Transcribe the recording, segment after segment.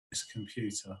this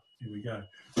computer. Here we go.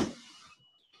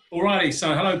 Alrighty,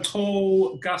 so hello,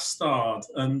 Paul Gustard,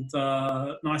 and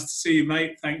nice to see you,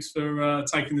 mate. Thanks for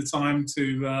taking the time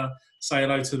to say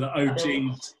hello to the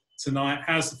OGs tonight.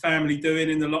 How's the family doing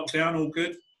in the lockdown? All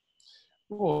good?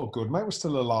 All good, mate. We're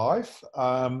still alive.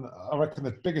 I reckon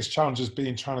the biggest challenge has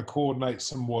been trying to coordinate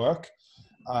some work,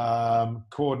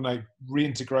 coordinate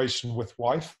reintegration with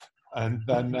wife, and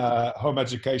then home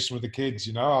education with the kids.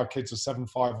 You know, our kids are 7,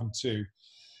 5 and 2.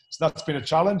 So that's been a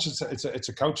challenge. It's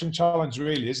a coaching challenge,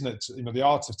 really, isn't it? You know, the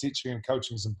art of teaching and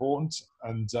coaching is important.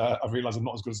 And I've realised I'm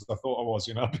not as good as I thought I was,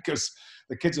 you know, because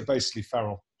the kids are basically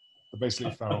feral. They're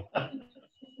basically feral.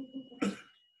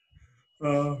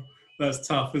 That's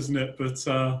tough, isn't it? But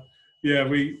yeah,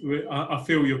 I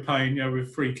feel your pain. Yeah,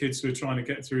 with 3 kids, we're trying to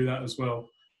get through that as well.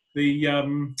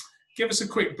 Give us a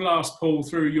quick blast, Paul,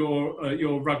 through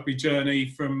your rugby journey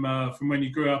from when you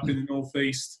grew up in the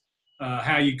northeast,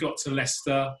 how you got to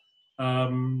Leicester,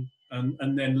 and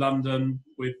then London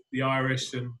with the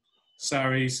Irish and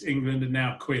Saracens, England, and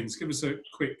now Quins. Give us a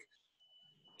quick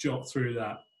jot through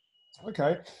that.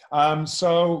 Okay.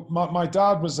 So my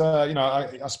dad was,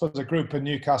 I suppose I grew up in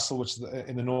Newcastle, which is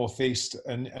in the northeast,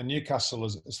 and Newcastle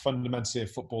is fundamentally a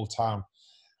football town.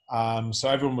 So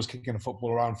everyone was kicking a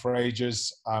football around for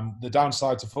ages. The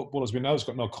downside to football, as we know, it's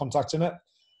got no contact in it,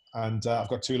 and I've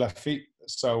got 2 left feet,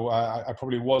 so I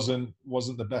probably wasn't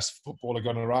the best footballer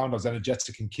going around. I was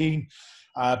energetic and keen,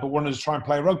 but wanted to try and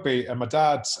play rugby. And my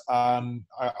dad,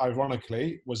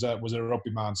 ironically, was a rugby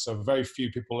man. So very few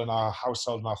people in our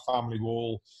household and our family were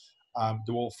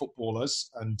all footballers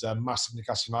and massive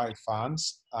Newcastle United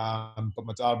fans. But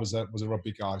my dad was a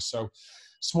rugby guy. So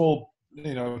small,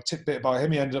 tidbit about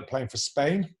him: he ended up playing for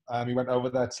Spain. He went over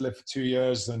there to live for 2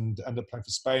 years and ended up playing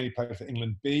for Spain. He played for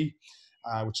England B,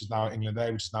 which is now England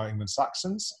A, which is now England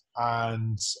Saracens.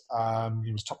 And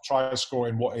he was top try scorer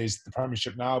in what is the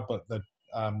Premiership now, but the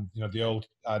old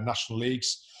national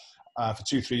leagues, for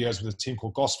 2-3 years with a team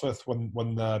called Gustard.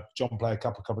 Won the John Player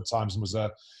Cup a couple of times, and was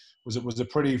a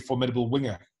pretty formidable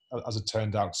winger, as it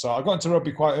turned out. So I got into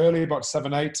rugby quite early, about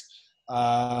 7, 8.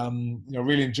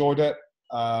 Really enjoyed it.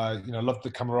 Loved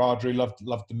the camaraderie, loved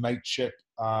the mateship,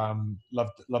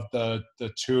 loved the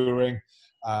touring,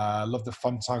 loved the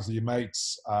fun times with your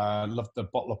mates, loved the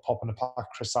bottle of pop and a pack of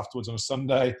crisps afterwards on a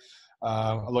Sunday.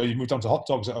 Although you moved on to hot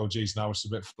dogs at OGs now, which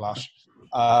is a bit flash.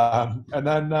 And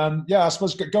then, I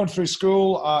suppose going through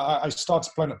school, I started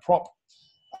playing at prop.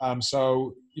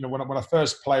 So, when I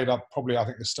first played, I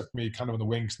think they stuck me kind of in the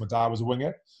wing because my dad was a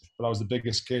winger, but I was the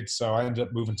biggest kid, so I ended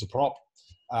up moving to prop.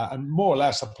 And more or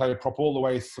less, I played prop all the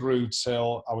way through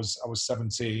till I was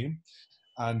 17.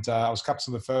 And I was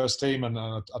captain of the first team, and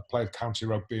I played county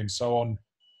rugby and so on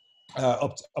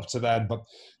up to then. But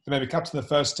they made me captain of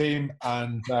the first team,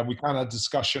 and we kind of had a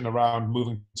discussion around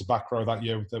moving to back row that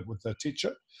year with the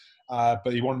teacher.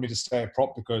 But he wanted me to stay at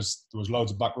prop because there was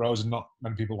loads of back rows, and not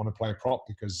many people want to play prop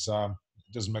because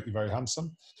it doesn't make you very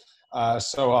handsome.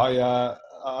 So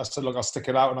I said, look, I'll stick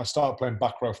it out, and I started playing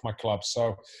back row for my club,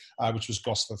 so which was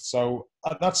Gustard. So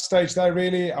at that stage there,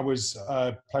 really, I was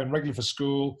playing regularly for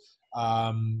school.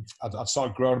 I'd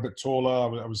started growing a bit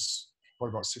taller. I was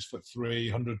probably about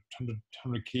 6'3",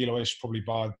 100 kilo-ish, probably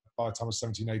by the time I was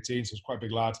 17, 18, so I was quite a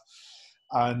big lad.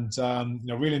 And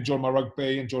really enjoyed my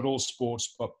rugby, enjoyed all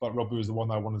sports, but rugby was the one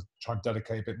that I wanted to try and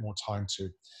dedicate a bit more time to.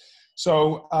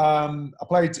 So I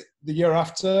played the year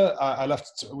after. I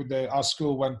left our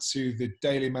school, went to the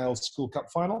Daily Mail School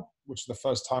Cup final, which was the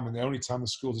first time and the only time the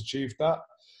school's achieved that.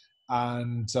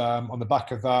 And on the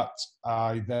back of that,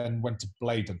 I then went to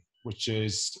Blaydon, which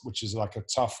is like a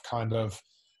tough kind of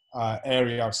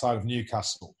area outside of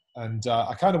Newcastle. And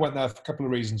I kind of went there for a couple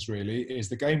of reasons, really. Is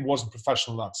the game wasn't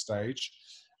professional at that stage,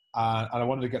 and I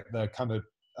wanted to get the kind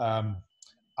of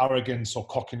arrogance or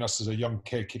cockiness as a young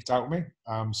kid kicked out of me.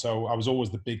 So I was always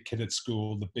the big kid at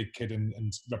school, the big kid and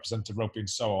represented rugby and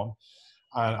so on.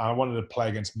 And I wanted to play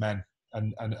against men.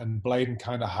 And Blaydon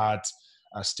kind of had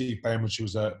Steve Bainbridge, who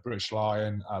was a British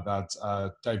Lion.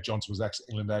 That Dave Johnson was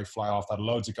ex-England A fly half. That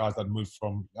loads of guys that had moved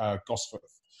from Gosforth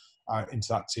into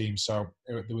that team. So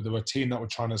they were a team that were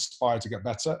trying to aspire to get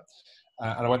better.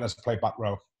 And I went there to play back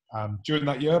row. During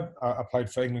that year, I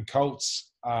played for England Colts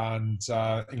and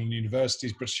England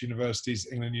Universities, British Universities,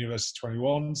 England University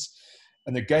 21s.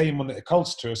 And the game on the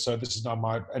Colts tour, so this is now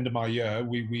my end of my year,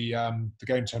 the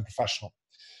game turned professional.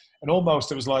 And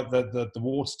almost it was like the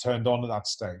water turned on at that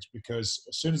stage, because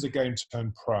as soon as the game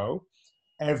turned pro,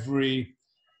 every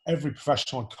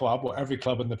professional club or every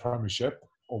club in the Premiership,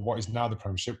 or what is now the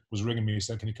Premiership, was ringing me and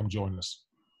saying, can you come join us?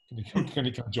 Can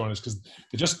you come join us? Because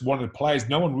they just wanted players.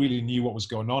 No one really knew what was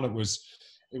going on. It was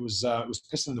it was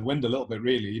pissing in the wind a little bit,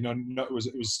 really. You know, it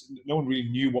was no one really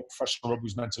knew what professional rugby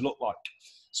was meant to look like.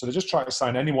 So they just tried to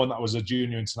sign anyone that was a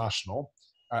junior international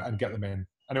and get them in.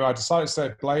 Anyway, I decided to stay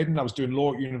at Blaydon. I was doing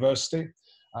law at university.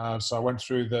 So I went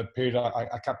through the period.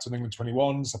 I captained England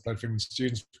 21s. I played for England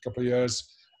students for a couple of years.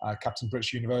 Captained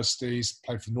British universities.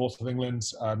 Played for North of England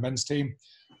men's team.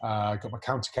 Got my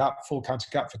county cap, full county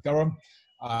cap for Durham.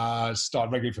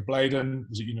 Started regularly for Blaydon.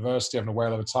 Was at university, having a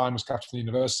whale of a time. Was captain of the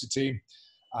university team.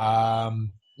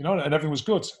 You know, and everything was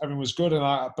good. Everything was good.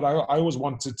 But I always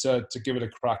wanted to give it a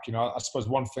crack. You know, I suppose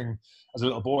one thing as a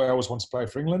little boy, I always wanted to play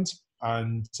for England.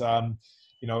 And,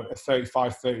 you know, at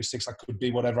 35, 36, I could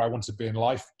be whatever I wanted to be in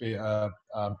life, be it a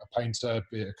painter,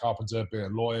 be it a carpenter, be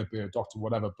it a lawyer, be it a doctor,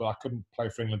 whatever. But I couldn't play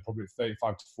for England probably at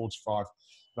 35 to 45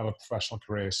 and have a professional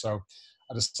career. So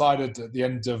I decided at the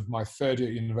end of my third year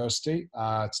at university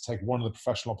to take one of the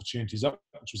professional opportunities up,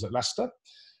 which was at Leicester.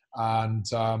 And,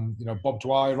 you know, Bob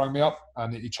Dwyer rang me up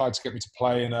and he tried to get me to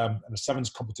play in a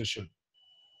sevens competition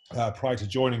prior to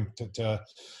joining.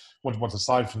 Wanted to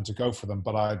decide for them to go for them,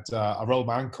 but I rolled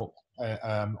my ankle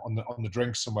on the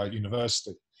drink somewhere at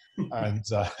university, and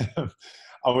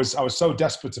I was so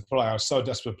desperate to play. I was so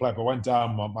desperate to play, but I went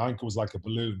down. My ankle was like a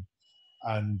balloon,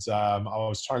 and I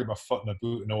was trying to get my foot in a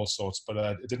boot and all sorts, but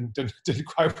it didn't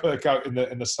quite work out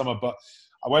in the summer. But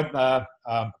I went there,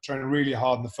 training really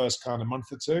hard in the first kind of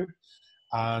month or two.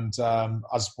 And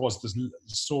as was the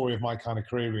story of my kind of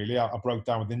career, really, I broke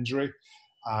down with injury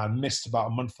and missed about a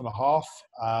month and a half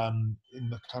in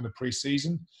the kind of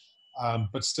pre-season,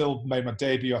 but still made my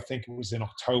debut. I think it was in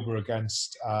October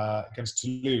against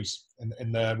Toulouse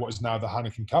in what is now the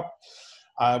Heineken Cup,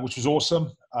 which was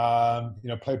awesome. You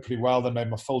know, played pretty well. Then made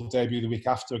my full debut the week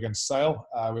after against Sale.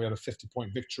 We had a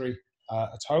 50-point victory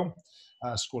at home.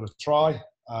 Scored a try,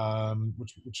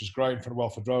 which was great in front of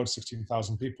Welford Road,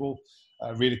 16,000 people.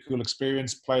 Really cool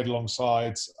experience. Played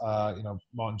alongside, you know,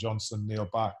 Martin Johnson, Neil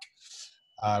Back,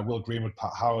 Will Greenwood,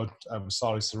 Pat Howard,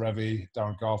 Sali Sarevi,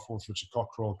 Darren Garforth, Richard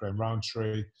Cockrell, Graham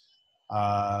Roundtree,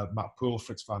 Matt Poole,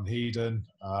 Fritz Van Heeden,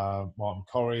 Martin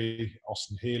Corrie,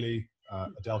 Austin Healy,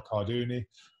 Adele Cardooni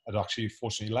had actually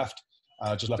fortunately left.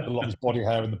 Just left a lot of his body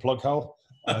hair in the plug hole.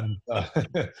 And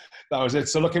that was it.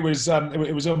 So look, it was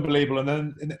unbelievable. And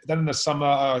then in the summer,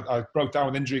 I broke down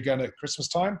with injury again at Christmas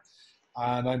time,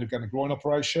 and I ended up getting a groin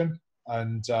operation.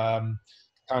 And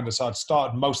so I'd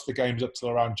started most of the games up till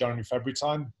around January, February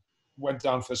time. Went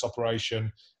down for this operation,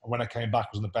 and when I came back, I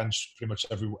was on the bench pretty much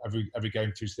every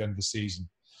game through to the end of the season.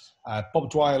 Bob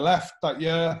Dwyer left that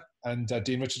year, and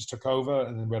Dean Richards took over,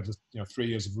 and then we had 3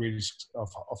 years of really of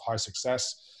high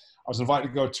success. I was invited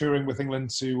to go touring with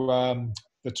England to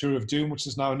the Tour of Doom, which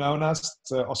is now known as,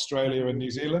 to Australia and New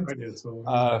Zealand.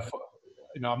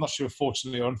 I'm not sure,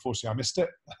 fortunately or unfortunately, I missed it.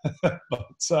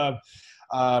 But,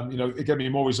 it gave me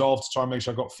more resolve to try and make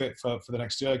sure I got fit for the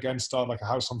next year. Again, started like a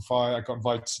house on fire. I got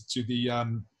invited to the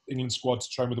England squad to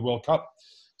train with the World Cup.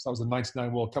 So that was the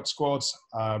 99 World Cup squads.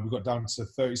 We got down to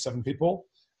 37 people,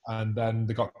 and then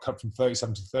they got cut from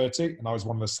 37 to 30, and I was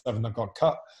one of the 7 that got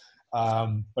cut.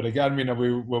 But again, I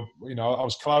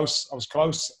was close,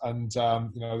 and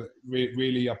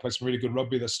really, I played some really good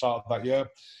rugby at the start of that year.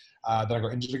 Then I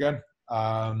got injured again.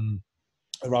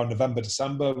 Around November,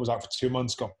 December, was out for 2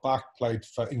 months, got back, played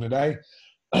for England A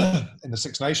in the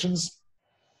Six Nations.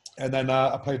 And then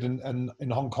I played in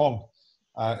Hong Kong,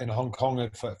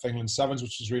 for England Sevens,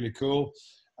 which was really cool.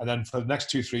 And then for the next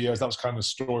 2-3 years, that was kind of the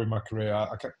story of my career.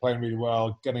 I kept playing really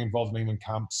well, getting involved in England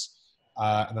camps,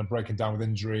 and then breaking down with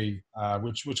injury,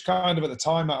 which kind of at the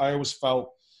time I always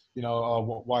felt,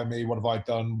 why me? What have I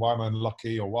done? Why am I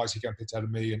unlucky? Or why is he getting picked out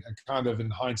of me? And kind of in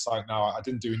hindsight now, I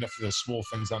didn't do enough of the small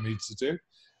things I needed to do,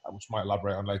 which I might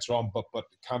elaborate on later on. But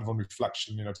kind of on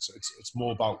reflection, it's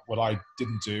more about what I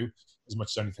didn't do as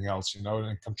much as anything else,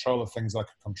 and control of things I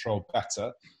could control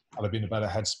better. I'd have been in a better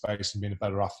headspace and been a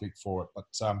better athlete for it. But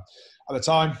at the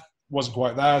time, wasn't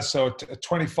quite there. So at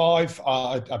 25,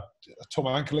 I tore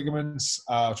my ankle ligaments.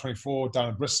 24 down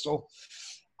in Bristol.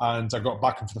 And I got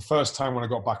back, and for the first time when I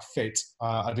got back fit,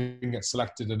 I didn't get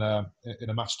selected in a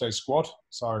match day squad.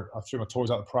 So I threw my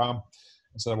toys out the pram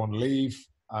and said I want to leave,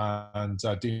 and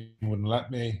Dean wouldn't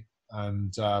let me.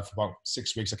 And for about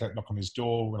 6 weeks, I kept knocking on his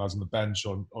door when I was on the bench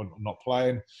or not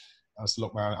playing. I said,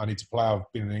 look, man, I need to play.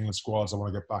 I've been in the England squads. I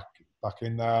want to get back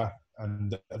in there.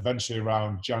 And eventually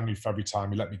around January, February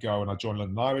time, he let me go, and I joined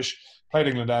London Irish, played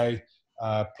England A,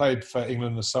 played for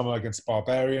England in the summer against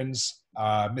Barbarians.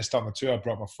 Missed out on the tour. I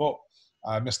broke my foot.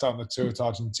 Missed out on the tour to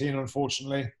Argentina,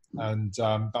 unfortunately. And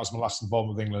that was my last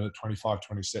involvement with England at 25,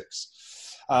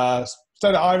 26.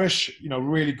 Stayed at Irish,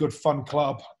 really good fun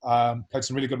club. Played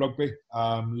some really good rugby.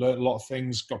 Learned a lot of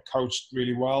things. Got coached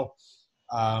really well.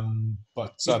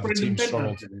 But Was the Brendan team Bentner?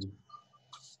 struggled.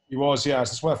 He was,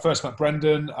 yes. That's where I first met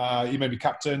Brendan. He made me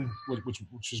captain,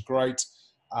 which was great.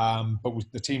 But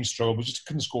the team struggled. We just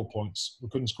couldn't score points. We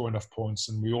couldn't score enough points,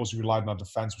 and we always relied on our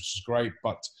defence, which is great.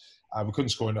 But we couldn't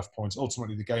score enough points.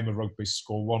 Ultimately, the game of rugby is to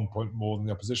score 1 point more than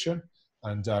the opposition,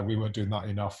 and we weren't doing that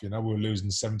enough. We were losing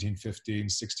 17-15,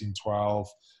 16-12,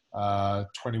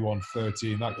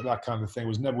 21-13. That kind of thing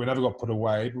we never got put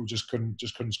away, but we just couldn't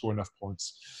score enough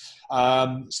points.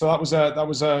 So that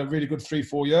was a really good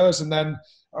 3-4 years, and then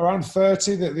around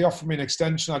 30, they offered me an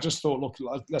extension. I just thought, look,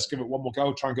 let's give it one more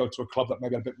go. Try and go to a club that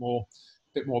maybe had a bit more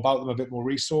about them, a bit more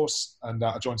resource. And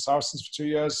I joined Saracens for 2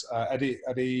 years. Eddie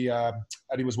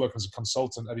was working as a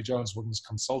consultant. Eddie Jones working as a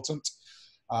consultant.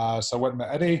 So I went and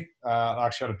met Eddie. I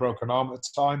actually had a broken arm at the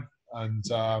time, and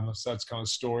so it's kind of a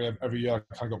story. Every year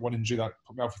I kind of got one injury that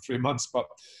put me out for 3 months. But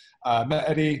met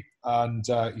Eddie, and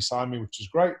he signed me, which was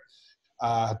great.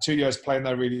 Had 2 years playing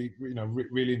there.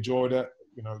 Really enjoyed it.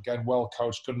 Again, well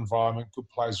coached, good environment, good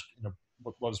players.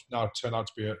 What has now turned out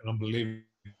to be an unbelievable.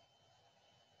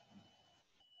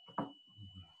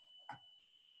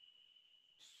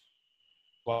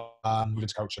 Moved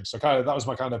into coaching. So that was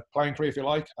my kind of playing career, if you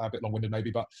like. A bit long-winded maybe,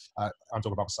 but I'm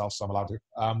talking about myself, so I'm allowed to.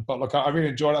 But look, I really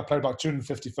enjoyed it. I played about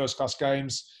 250 first-class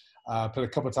games. Played a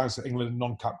couple of times for England in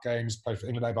non-cap games. Played for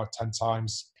England about 10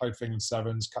 times. Played for England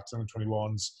Sevens, captain England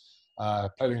 21s.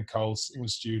 Played in Colts, England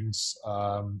students,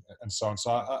 and so on. So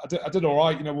I did all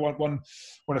right. Won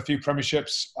a few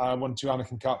premierships, won 2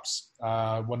 Anakin Cups,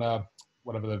 won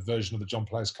whatever the version of the John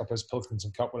Players Cup is,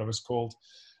 Pilkington Cup, whatever it's called.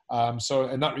 So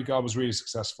in that regard, I was really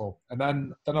successful. And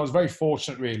then I was very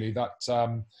fortunate, really, that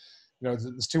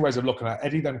there's 2 ways of looking at it.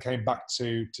 Eddie then came back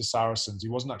to Saracens. He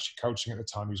wasn't actually coaching at the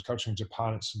time. He was coaching in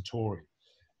Japan at Suntory.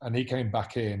 And he came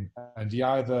back in, and he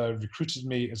either recruited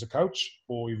me as a coach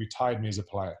or he retired me as a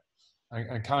player.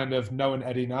 And kind of knowing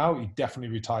Eddie now, he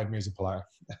definitely retired me as a player.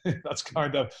 That's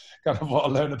kind of what I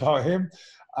learned about him.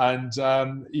 And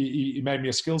he made me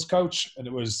a skills coach, and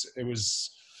it was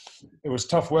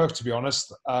tough work, to be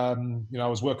honest. I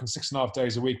was working 6.5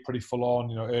 days a week, pretty full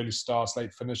on. Early starts,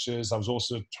 late finishes. I was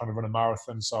also trying to run a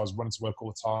marathon, so I was running to work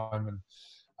all the time, and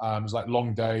it was like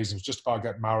long days. I was just about to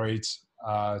get married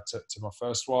to my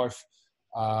first wife,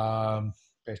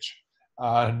 bitch.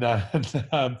 And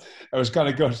I was kind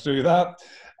of going through that,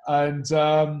 and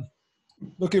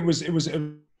look, it was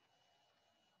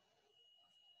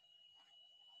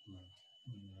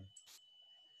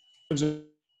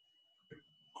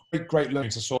a great learning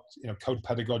to sort code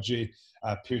pedagogy,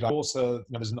 period. Also,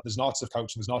 there's an art of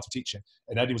coaching, there's an art of teaching,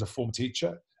 and Eddie was a former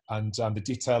teacher, and the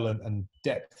detail and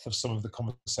depth of some of the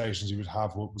conversations he would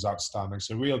have was outstanding.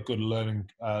 So, real good learning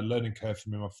curve for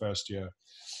me in my first year.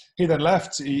 He then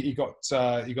left. He got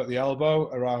the elbow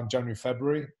around January,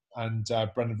 February, and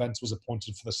Brendan Venter was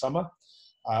appointed for the summer.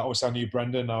 Obviously, I knew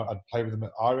Brendan. I'd played with him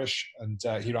at Irish, and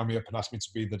he rang me up and asked me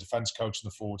to be the defence coach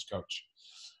and the forwards coach.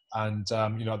 And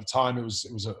at the time, it was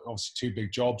obviously 2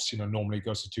 big jobs. Normally it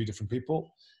goes to 2 different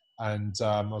people, and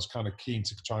I was kind of keen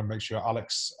to try and make sure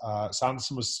Alex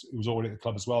Sanderson was already at the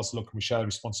club as well. So, look, can we share the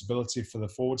responsibility for the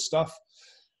forward stuff?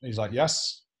 And he's like,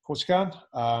 yes. Of course you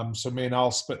can. So me and Al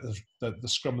split the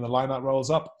scrum and the line-out roles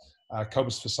up.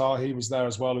 Cobus Fasahi was there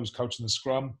as well, who was coaching the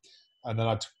scrum, and then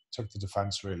I took the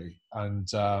defence, really. And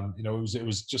it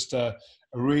was just a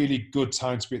really good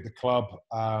time to be at the club.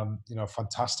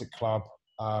 Fantastic club,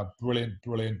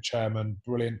 brilliant chairman,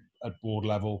 brilliant at board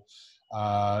level.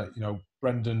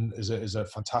 Brendan is a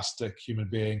fantastic human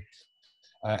being.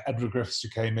 Edward Griffiths, who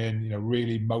came in,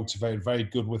 really motivated, very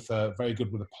good with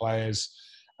the players.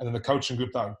 And then the coaching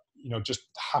group that, just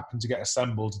happened to get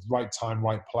assembled at the right time,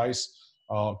 right place.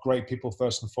 Great people,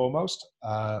 first and foremost.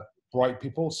 Bright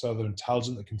people, so they're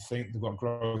intelligent, they can think, they've got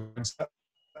growth mindset.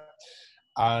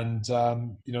 And,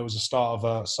 it was a start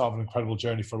of an incredible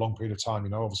journey for a long period of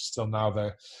time. Obviously still now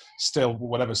they're still,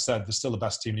 whatever said, they're still the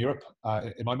best team in Europe,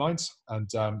 in my mind. And,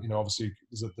 obviously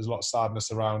there's a lot of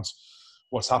sadness around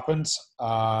what's happened.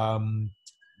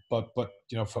 But for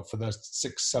the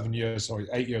 6, 7 years or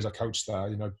 8 years I coached there,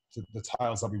 the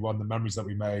titles that we won, the memories that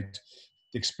we made,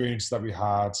 the experience that we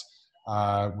had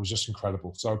was just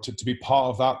incredible. So to be part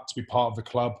of that, to be part of the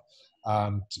club,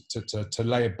 to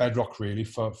lay a bedrock really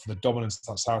for the dominance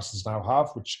that Saracens now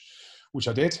have, which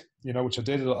I did,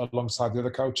 alongside the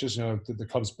other coaches. The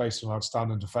club's based on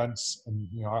outstanding defence, and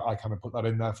I kind of put that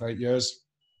in there for 8 years.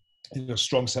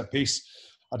 Strong set piece.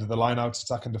 I did the line-out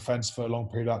attack and defence for a long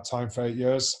period of time for 8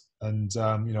 years. and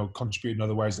contribute in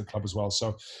other ways at the club as well.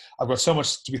 So I've got so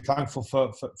much to be thankful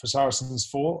for Saracens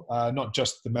for, not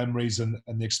just the memories and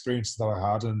the experiences that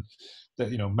I had, and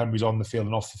the memories on the field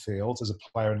and off the field as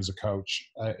a player and as a coach.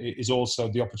 It is also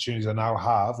the opportunities I now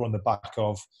have on the back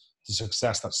of the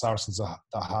success that Saracens that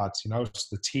had. So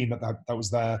the team that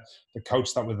was there, the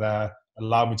coach that were there,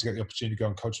 allowed me to get the opportunity to go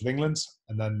and coach with England,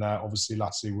 and then obviously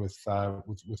Latzy with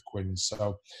Quins.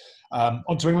 So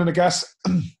on to England, I guess.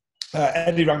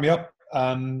 Eddie rang me up.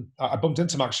 I bumped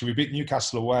into him actually. We beat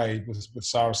Newcastle away with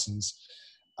Saracens,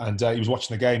 and he was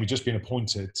watching the game. He'd just been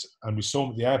appointed, and we saw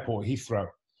him at the airport at Heathrow.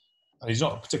 And he's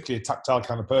not particularly a tactile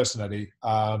kind of person, Eddie,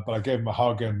 but I gave him a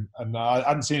hug, and I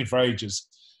hadn't seen him for ages.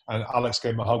 And Alex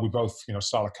gave him a hug. We both,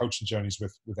 started coaching journeys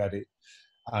with Eddie.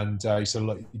 And he said,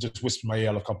 look, he just whispered in my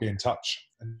ear, look, I'll be in touch.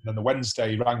 And then the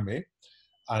Wednesday he rang me,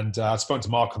 and I'd spoken to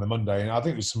Mark on the Monday, and I think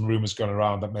there was some rumours going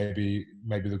around that maybe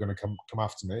they're going to come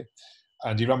after me.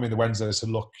 And he rang me the Wednesday and said,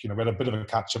 look, we had a bit of a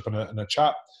catch up and a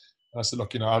chat. And I said,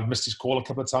 look, I'd missed his call a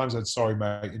couple of times. I said, sorry,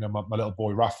 mate, my little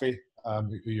boy, Rafi,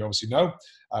 who you obviously know.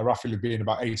 Rafi had been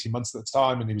about 18 months at the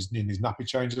time, and he was needing his nappy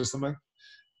changes or something.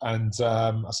 And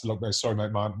I said, look, mate, sorry,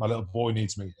 mate, my little boy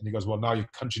needs me. And he goes, well, now your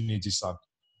country needs you, son.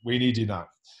 We need you now.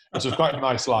 Which was quite a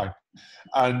nice line.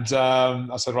 And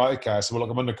I said, right, okay. I said, well,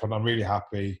 look, I'm undercover. I'm really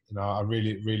happy. I'm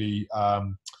really, really,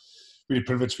 really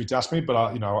privileged for you to ask me. But, I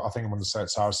think I'm going to say at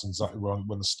Saracens that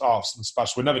when the staffs and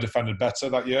special, we never defended better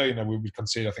that year. We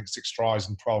conceded, I think, 6 tries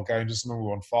in 12 games or something. We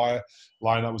were on fire.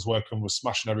 Line-up was working. We were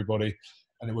smashing everybody.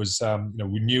 And it was,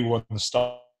 we knew when the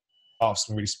staff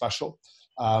something really special.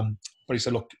 But he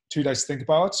said, look, 2 days to think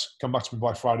about it. Come back to me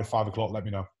by Friday, 5 o'clock, let me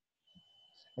know.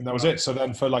 And that was it. So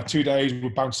then for like 2 days, we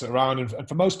bounced it around. And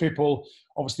for most people,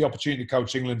 obviously the opportunity to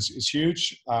coach England is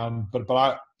huge. But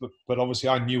obviously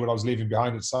I knew what I was leaving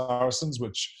behind at Saracens,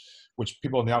 which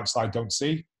people on the outside don't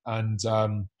see. And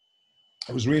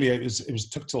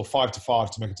it took till 5 to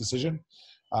 5 to make a decision.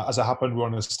 As it happened, we were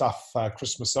on a staff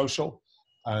Christmas social,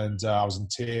 and I was in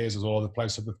tears. I was all over the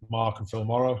place with Mark and Phil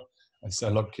Morrow. And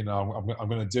said, look, I'm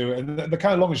going to do it. And the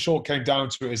kind of long and short came down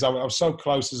to it is I was so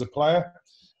close as a player.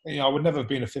 I would never have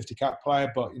been a 50-cap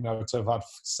player, but, to have had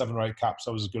 7 or 8 caps, I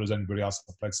was as good as anybody else.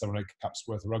 I played 7 or 8 caps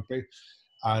worth of rugby.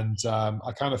 And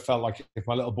I kind of felt like if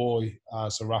my little boy,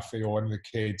 so Rafi or any of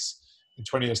the kids, in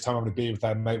 20 years' time, I'm going to be with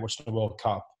their mate watching the World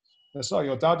Cup. They said, oh,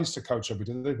 your dad used to coach rugby,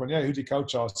 didn't they? When, yeah, who did he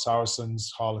coach? Oh,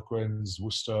 Saracens, Harlequins,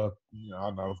 Worcester, I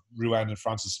don't know, Rouen and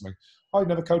France or something. Oh, you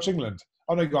never coached England?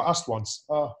 Oh, no, you got asked once.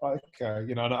 Oh,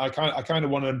 okay. And I kind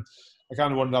of wanted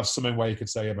to have something where you could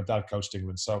say, yeah, my dad coached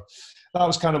England. So that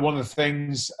was kind of one of the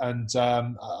things. And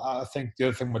I think the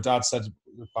other thing my dad said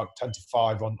about 10 to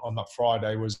 5 on that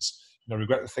Friday was,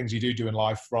 regret the things you do in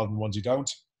life rather than the ones you don't.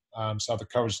 So I have the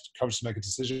courage to make a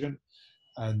decision.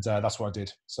 And that's what I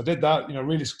did. So I did that,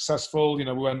 really successful.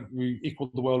 We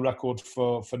equaled the world record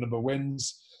for number of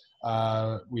wins.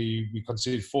 We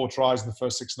conceded 4 tries in the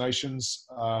first 6 Nations.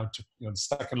 The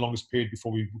second longest period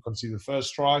before we conceded the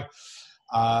first try.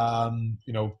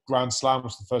 Grand Slam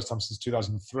was the first time since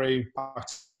 2003.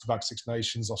 Back-to-back 6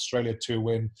 Nations. Australia 2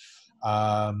 win.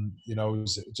 It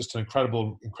was just an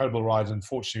incredible ride.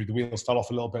 Unfortunately, the wheels fell off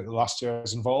a little bit the last year I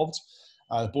was involved.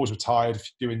 The boys were tired, a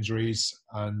few injuries,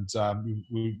 and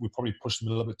we probably pushed them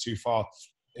a little bit too far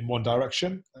in one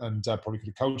direction, and probably could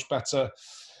have coached better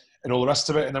and all the rest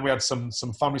of it. And then we had some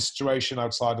family situation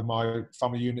outside of my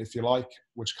family unit, if you like,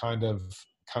 which kind of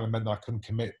meant that I couldn't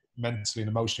commit mentally and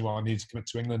emotionally what I needed to commit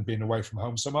to England, being away from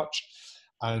home so much.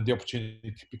 And the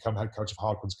opportunity to become head coach of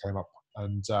Harlequins came up.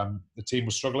 And the team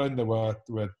was struggling. They were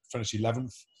finished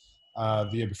 11th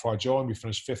the year before I joined. We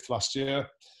finished 5th last year.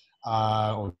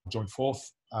 Or joined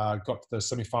 4th, got to the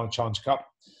semi-final Challenge Cup.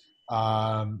 They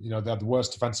had the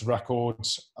worst defensive record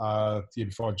the year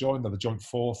before I joined. They were the joint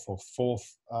 4th or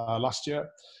 4th last year.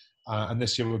 And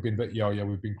this year we've been a bit yo-yo.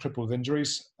 We've been crippled with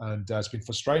injuries, and it's been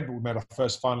frustrating, but we made our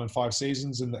first final in 5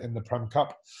 seasons in the Prem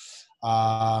Cup.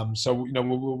 So, we're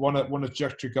one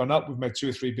trajectory going up. We've made 2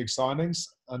 or 3 big signings,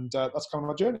 and that's kind of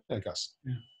my journey, I guess.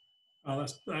 Yeah. Oh,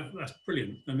 that's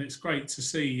brilliant, and it's great to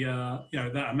see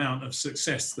that amount of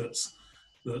success that's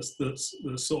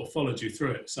sort of followed you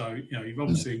through it. So you're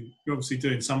obviously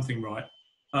doing something right.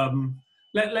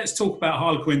 Let's talk about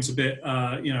Harlequins a bit.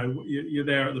 You're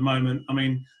there at the moment. I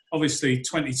mean, obviously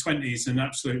 2020 is an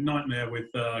absolute nightmare with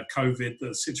COVID,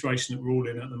 the situation that we're all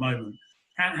in at the moment.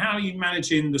 How are you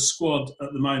managing the squad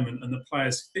at the moment and the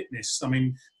players' fitness? I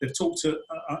mean, they've talked to.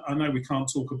 I know we can't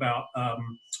talk about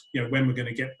when we're going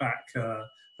to get back,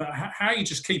 but how are you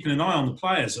just keeping an eye on the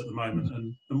players at the moment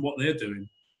and what they're doing?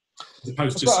 As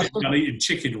opposed to sitting and eating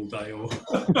chicken all day, or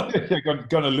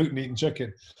going to loot and eating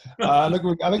chicken.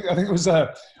 Look, I think it was.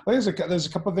 There's a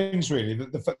couple of things really.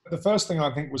 The first thing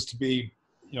I think was to be,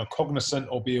 cognizant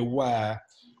or be aware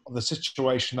of the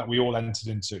situation that we all entered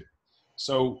into.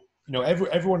 So,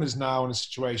 everyone is now in a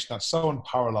situation that's so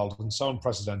unparalleled and so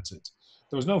unprecedented.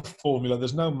 There was no formula,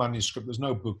 there's no manuscript, there's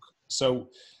no book. So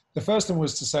the first thing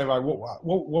was to say, right,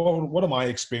 what am I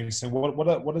experiencing?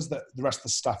 What is the rest of the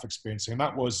staff experiencing? And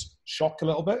that was shock a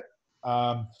little bit.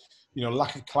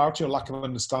 Lack of clarity or lack of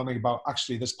understanding about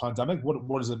actually this pandemic.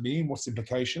 What does it mean? What's the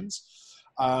implications?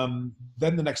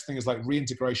 Then the next thing is like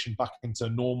reintegration back into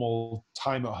normal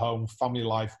time at home, family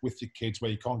life with your kids,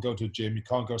 where you can't go to a gym, you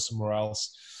can't go somewhere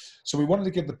else. So we wanted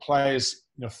to give the players,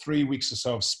 3 weeks or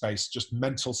so of space, just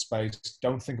mental space.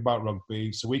 Don't think about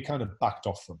rugby. So we kind of backed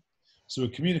off them. So we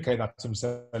communicate that to them and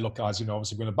say, look, guys,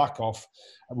 obviously we're going to back off.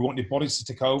 And we want your bodies to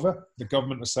take over. The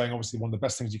government was saying, obviously, one of the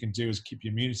best things you can do is keep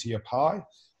your immunity up high,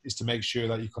 is to make sure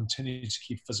that you continue to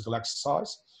keep physical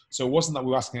exercise. So it wasn't that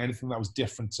we were asking anything that was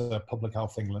different to Public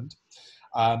Health England.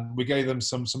 We gave them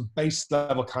some base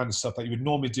level kind of stuff that you would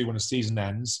normally do when a season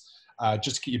ends,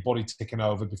 just to keep your body ticking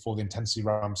over before the intensity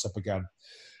ramps up again.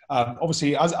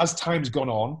 Obviously, as time's gone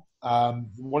on,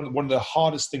 one of the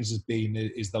hardest things has been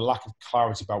is the lack of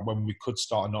clarity about when we could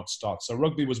start and not start. So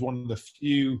rugby was one of the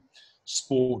few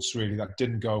sports really that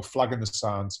didn't go flag in the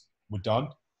sand, we're done,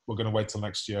 we're going to wait till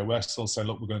next year. We're still saying,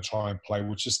 look, we're going to try and play,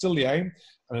 which is still the aim.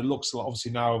 And it looks like,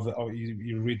 obviously now,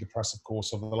 you read the press, of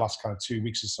course, over the last kind of 2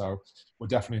 weeks or so, we're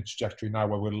definitely in a trajectory now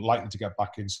where we're likely to get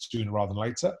back in sooner rather than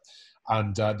later.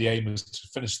 And the aim is to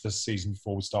finish this season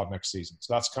before we start next season.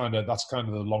 So that's kind of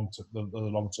the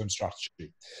long-term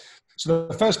strategy. So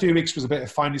the first few weeks was a bit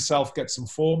of find yourself, get some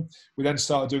form. We then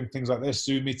started doing things like this: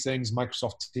 Zoom meetings,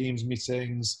 Microsoft Teams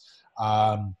meetings,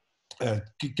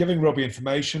 giving rugby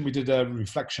information. We did a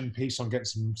reflection piece on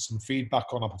getting some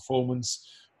feedback on our performance,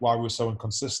 why we were so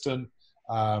inconsistent.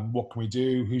 What can we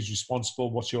do? Who's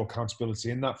responsible? What's your accountability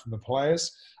in that from the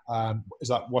players?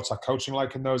 What's our coaching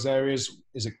like in those areas?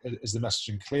 Is the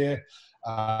messaging clear?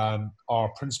 Are our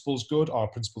principles good? Are our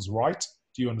principles right?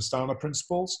 Do you understand our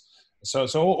principles? So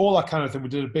all that kind of thing. We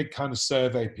did a big kind of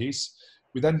survey piece.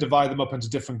 We then divide them up into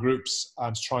different groups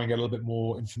to try and get a little bit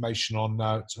more information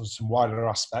on some wider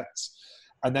aspects.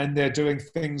 And then they're doing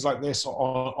things like this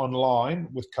online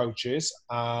with coaches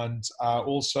and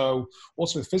also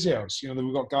with physios.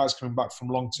 We've got guys coming back from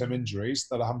long-term injuries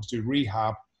that are having to do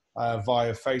rehab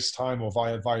via FaceTime or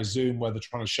via Zoom, where they're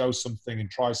trying to show something and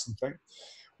try something.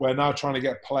 We're now trying to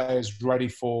get players ready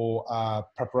for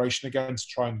preparation again to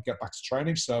try and get back to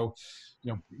training. So,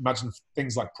 imagine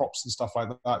things like props and stuff like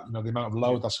that. The amount of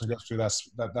load that's going to go through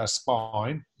their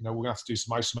spine. We're going to have to do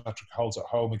some isometric holds at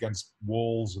home against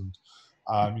walls, and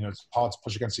it's hard to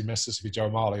push against your missus if you're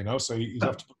Joe Marley. So you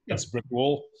have to put against a brick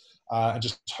wall and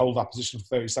just hold that position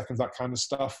for 30 seconds. That kind of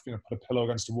stuff. Put a pillow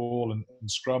against a wall and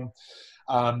scrum.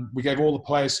 We gave all the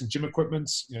players some gym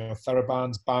equipment,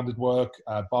 TheraBands, banded work,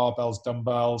 barbells,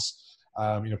 dumbbells,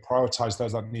 prioritize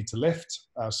those that need to lift.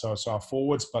 So our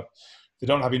forwards, but they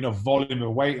don't have enough volume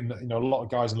of weight. And, a lot of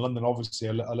guys in London obviously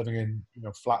are living in,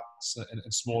 flats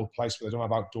in smaller places where they don't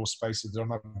have outdoor spaces. They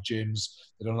don't have gyms.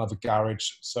 They don't have a garage.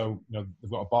 So, they've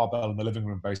got a barbell in the living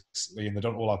room basically, and they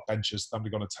don't all have benches.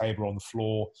 They've got a table on the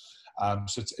floor.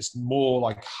 So it's more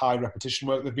like high repetition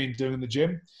work they've been doing in the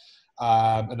gym.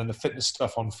 And then the fitness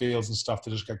stuff on fields and stuff,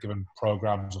 they just get given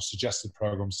programs or suggested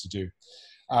programs to do.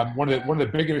 One of the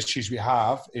bigger issues we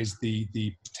have is the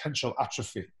potential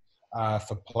atrophy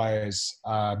for players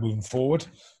moving forward.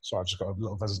 So I just got a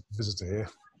little visitor here. Do you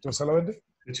want to say hello, Andy?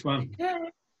 Which one? Yeah.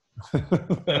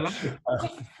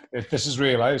 This is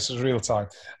real, eh? This is real time.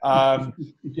 One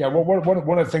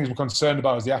of the things we're concerned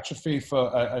about is the atrophy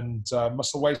and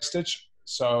muscle wastage.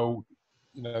 So,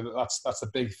 that's a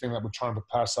big thing that we're trying to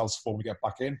prepare ourselves for when we get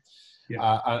back in.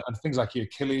 Yeah. And things like your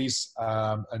Achilles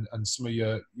and some of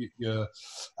your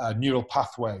neural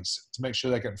pathways, to make sure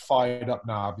they're getting fired up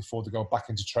now before they go back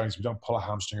into training. So we don't pull a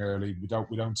hamstring early. We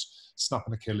don't snap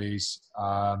an Achilles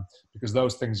because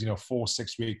those things,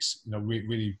 4-6 weeks,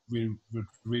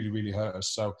 really hurt us.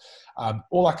 So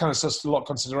all that kind of stuff's a lot of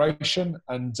consideration.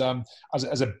 And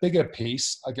as a bigger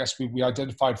piece, I guess we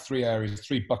identified 3 areas,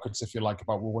 3 buckets, if you like,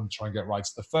 about what we want to try and get right.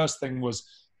 So the first thing was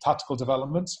tactical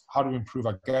development. How do we improve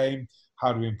our game?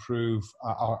 How do we improve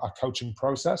our coaching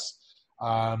process?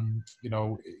 In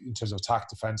terms of attack,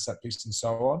 defense, set piece, and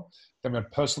so on. Then we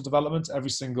had personal development.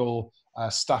 Every single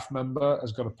staff member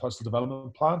has got a personal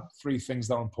development plan. 3 things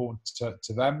that are important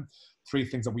to them. 3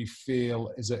 things that we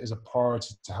feel is a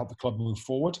priority to help the club move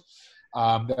forward.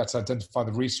 They had to identify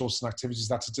the resources and activities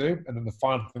they had to do. And then the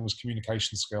final thing was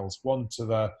communication skills, one to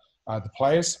the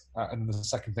players, and the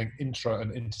second thing, intra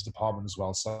and inter-department as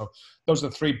well. So those are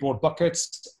the three broad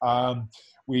buckets.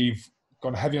 We've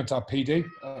gone heavy onto our PD,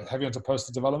 heavy onto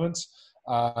personal development.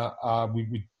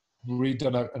 We've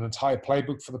redone an entire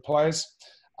playbook for the players.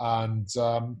 And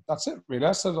that's it,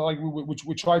 really. So like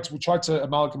we tried to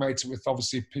amalgamate it with,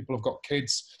 obviously, people who've got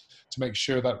kids, to make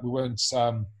sure that we weren't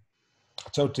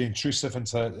totally intrusive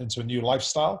into a new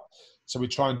lifestyle. So we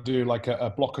try and do like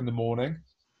a block in the morning,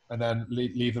 and then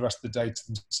leave the rest of the day to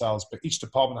themselves. But each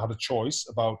department had a choice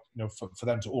about, for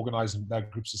them to organise in their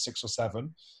groups of 6 or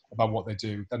 7 about what they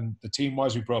do. Then the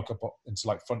team-wise, we broke up into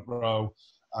like front row,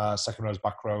 second rows,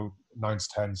 back row, 9s,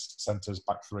 10s, centres,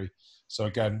 back 3. So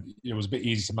again, it was a bit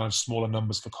easy to manage smaller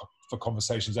numbers for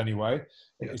conversations anyway.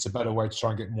 It's a better way to try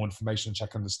and get more information and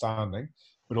check understanding,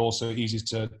 but also easy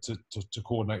to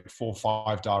coordinate 4 or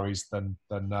 5 diaries than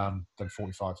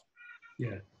 45.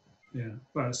 Yeah.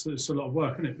 Well, it's a lot of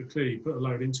work, isn't it? But clearly, you put a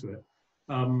load into it.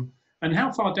 And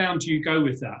how far down do you go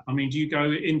with that? I mean, do you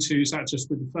go into, is that just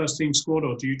with the first team squad,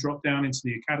 or do you drop down into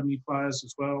the academy players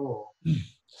as well? Or?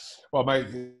 Well, mate,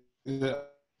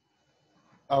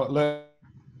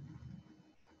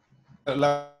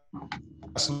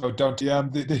 don't.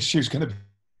 The issue's going to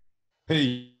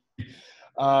be.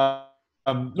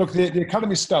 Look, the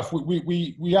academy stuff.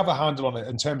 We have a handle on it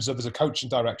in terms of there's a coaching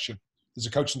direction.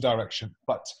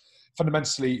 But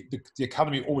fundamentally, the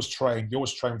academy always train. You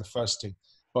always train with the first team.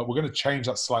 But we're going to change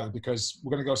that slightly, because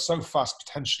we're going to go so fast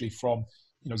potentially from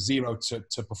 0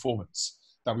 to performance,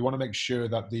 that we want to make sure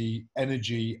that the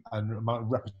energy and amount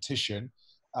of repetition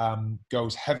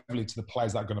goes heavily to the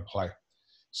players that are going to play.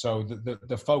 So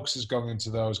the focus is going into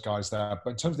those guys there.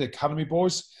 But in terms of the academy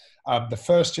boys, the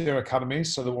first year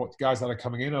academies, so the guys that are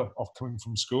coming in are coming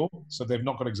from school, so they've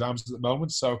not got exams at the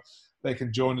moment, so they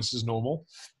can join us as normal.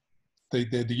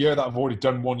 The year that I've already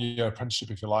done 1 year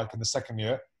apprenticeship, if you like, and the second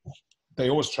year, they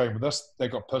always train with us.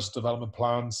 They've got personal development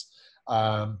plans.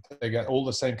 They get all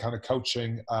the same kind of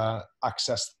coaching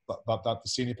access that the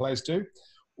senior players do.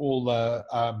 All the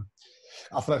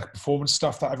athletic performance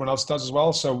stuff that everyone else does as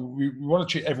well. So we want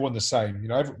to treat everyone the same.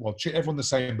 Treat everyone the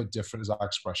same but different is our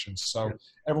expression. So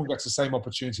everyone gets the same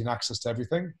opportunity and access to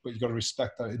everything, but you've got to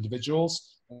respect their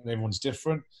individuals, and everyone's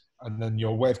different. And then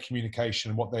your way of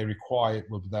communication and what they require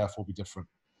will therefore be different.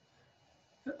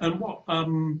 And what?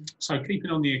 So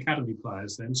keeping on the academy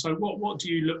players, then. So what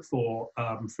do you look for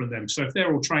from them? So if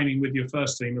they're all training with your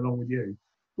first team along with you,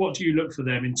 what do you look for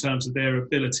them in terms of their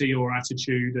ability or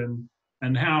attitude,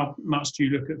 and how much do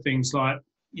you look at things like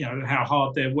how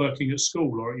hard they're working at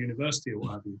school or at university or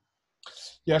what have you?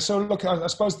 Yeah, so look, I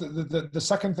suppose the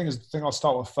second thing is the thing I'll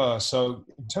start with first. So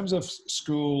in terms of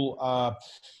school,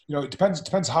 it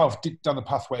depends how deep down the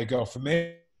pathway you go. For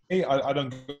me, I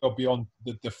don't go beyond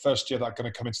the first year that I'm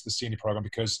going to come into the senior program,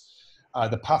 because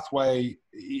the pathway,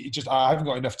 I haven't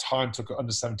got enough time to go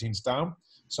under 17s down.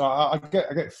 So I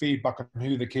get feedback on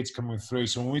who the kids coming through.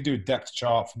 So when we do a depth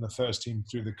chart from the first team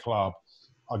through the club,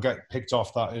 I get picked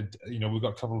off that we've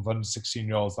got a couple of under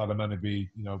 16-year-olds that are meant to be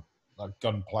like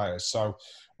gun players. So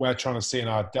we're trying to see in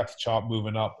our depth chart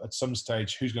moving up at some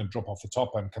stage who's going to drop off the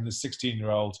top end. Can the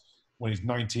 16-year-old, when he's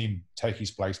 19, take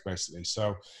his place, basically?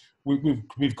 So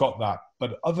we've got that.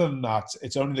 But other than that,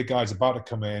 it's only the guys about to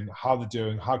come in, how they're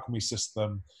doing, how can we assist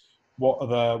them, what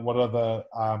other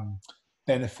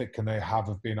benefit can they have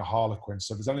of being a Harlequin.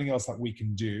 So if there's anything else that we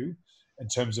can do in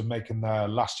terms of making their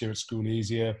last year at school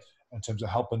easier, in terms of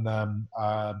helping them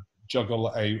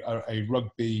juggle a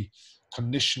rugby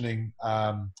conditioning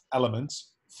element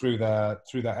through their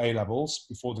A levels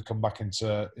before they come back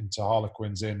into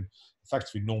Harlequins in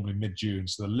effectively normally mid-June.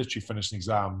 So they're literally finishing an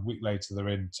exam. A week later, they're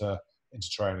into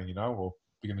training, or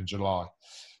beginning of July.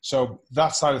 So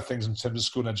that side of things in terms of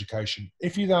school and education.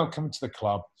 If you now come to the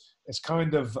club, it's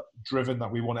kind of driven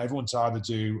that we want everyone to either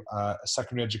do a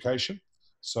secondary education,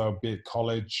 so be it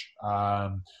college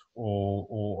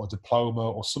or a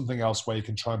diploma or something else where you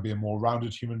can try and be a more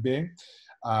rounded human being.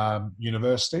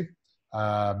 University,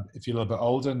 if you're a little bit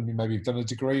older and maybe you've done a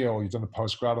degree or you've done a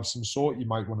postgrad of some sort, you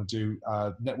might want to do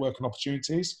networking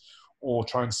opportunities, or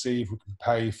try and see if we can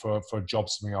pay for a job,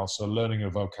 something else, so learning a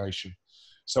vocation.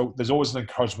 So there's always an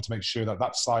encouragement to make sure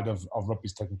that side of rugby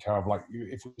is taken care of. Like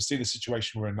if we see the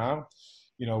situation we're in now,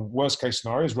 worst case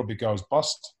scenario is rugby goes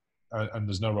bust and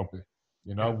there's no rugby.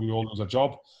 We all lose our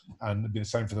job, and it'd be the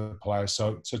same for the players.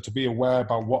 So to be aware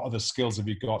about what other skills have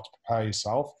you got to prepare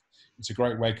yourself, it's a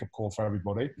great wake-up call for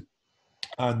everybody.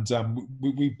 And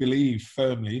we believe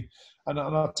firmly, and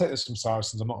I'll take this from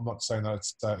Saracens, I'm not saying that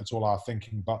it's all our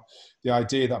thinking, but the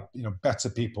idea that better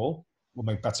people will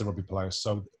make better rugby players.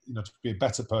 So, to be a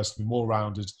better person, be more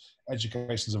rounded,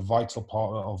 education is a vital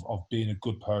part of being a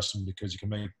good person, because you can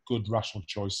make good, rational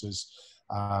choices.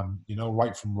 You know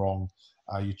right from wrong.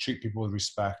 You treat people with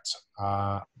respect.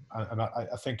 And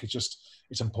I think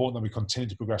it's important that we continue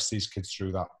to progress these kids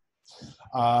through that.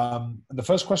 And the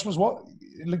first question was what?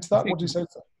 Linked to that, what did you say?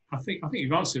 I think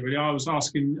you've answered it, really. I was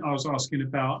asking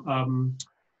about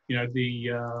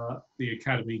the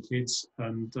academy kids,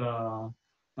 and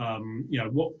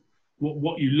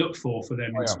what you look for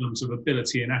them in terms of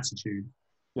ability and attitude.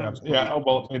 Yeah. Oh,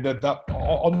 well, that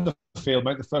on the field,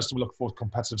 mate, the first thing we look for is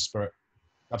competitive spirit.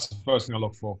 That's the first thing I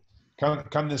look for.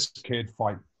 Can this kid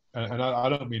fight? And I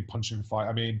don't mean punch and fight.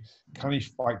 I mean, can he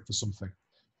fight for something?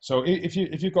 So if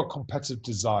you've got competitive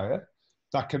desire,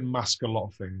 that can mask a lot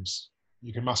of things.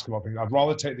 You can mask a lot of things. I'd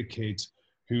rather take the kid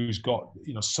who's got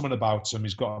something about him,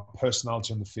 he's got a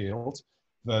personality on the field,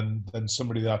 than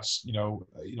somebody that's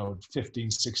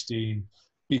 15, 16,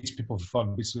 beats people for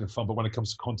fun, but when it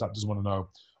comes to contact doesn't want to know,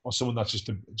 or someone that's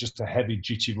just a heavy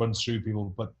duty, runs through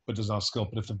people but doesn't have skill.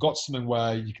 But if they've got something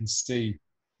where you can see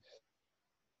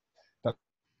that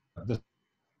there's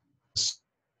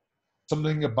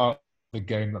something about the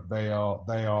game that they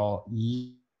are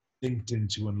linked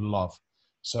into and love.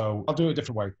 So I'll do it a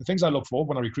different way. The things I look for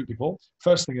when I recruit people,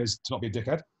 first thing is to not be a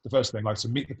dickhead. The first thing, to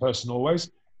meet the person always.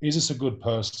 Is this a good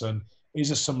person? Is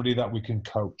this somebody that we can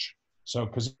coach? So,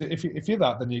 because if you're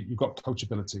that, then you've got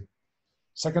coachability.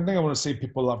 Second thing, I want to see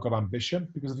people that have got ambition,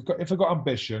 because if they've got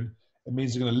ambition, it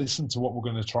means they're going to listen to what we're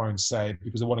going to try and say,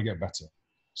 because they want to get better.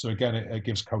 So again, it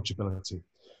gives coachability.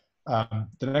 The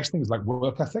next thing is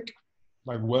work ethic.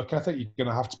 You're going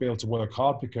to have to be able to work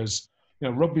hard, because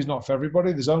rugby's not for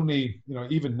everybody. There's only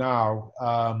even now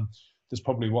there's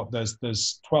probably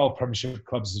there's 12 Premiership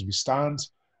clubs as we stand.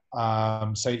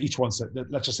 Say each one,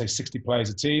 let's just say 60 players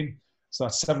a team, so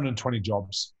that's 720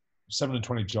 jobs.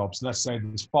 And let's say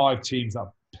there's 5 teams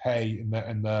that pay in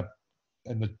the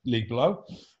league below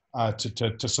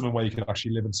to something where you can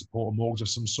actually live and support a mortgage of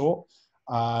some sort.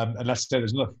 And let's say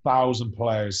there's another 1,000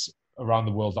 players around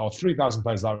the world, or 3,000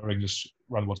 players that are English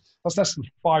around the world. That's less than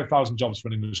 5,000 jobs for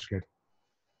an English kid.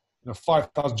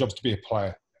 5,000 jobs to be a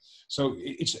player. So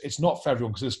it's not for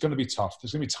everyone, because it's going to be tough.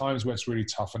 There's going to be times where it's really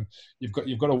tough, and you've got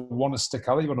to want to stick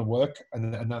out. You want to work,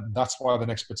 and that's why the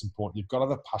next bit's important. You've got to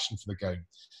have a passion for the game,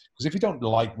 because if you don't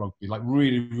like rugby,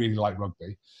 really really like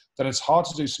rugby, then it's hard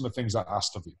to do some of the things that are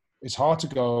asked of you. It's hard to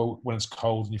go when it's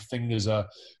cold and your fingers are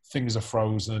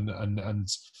frozen, and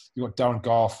you've got Darren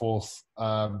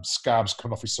Garforth scabs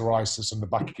coming off your psoriasis on the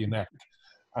back of your neck,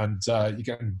 and you're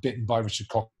getting bitten by Richard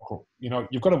Cockerell.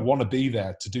 You've got to want to be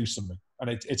there to do something. And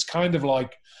it's kind of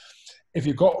like, if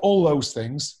you've got all those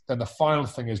things, then the final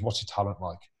thing is, what's your talent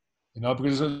like?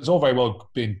 Because it's all very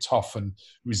well being tough and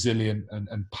resilient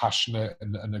and passionate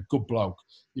and a good bloke.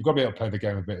 You've got to be able to play the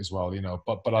game a bit as well,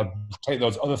 But I'd take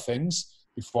those other things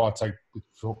before I look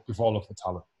at the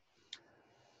talent.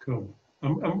 Cool.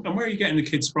 And where are you getting the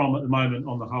kids from at the moment,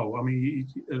 on the whole? I mean,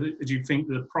 do you think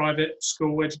the private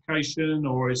school education,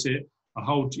 or is it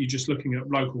you're just looking at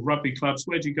local rugby clubs?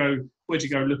 Where do you go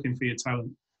looking for your talent?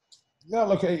 Yeah,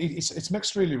 look, it's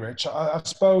mixed, really, Rich. I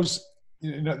suppose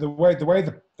the way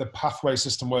the pathway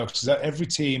system works is that every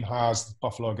team has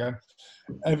Buffalo again.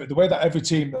 The way that every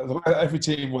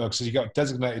team works is you got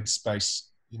designated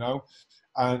space,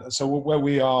 and so where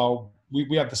we are,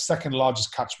 we have the second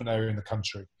largest catchment area in the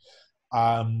country.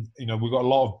 We've got a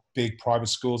lot of big private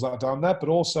schools that are down there, but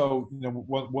also,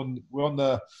 we're on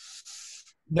the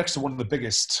next to one of the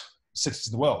biggest cities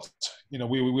in the world.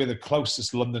 We're the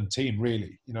closest London team,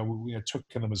 really.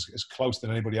 Twickenham is close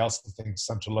than anybody else, I think,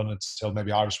 central London, until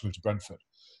maybe Irish moved to Brentford.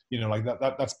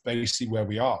 That's basically where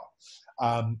we are.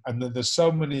 And there's so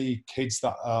many kids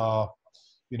that are,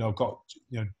 got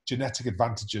genetic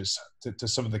advantages to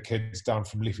some of the kids down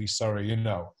from leafy Surrey, and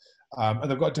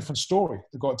they've got a different story.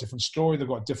 They've got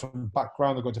a different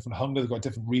background. They've got a different hunger. They've got a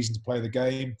different reason to play the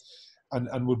game.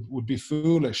 And would be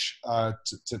foolish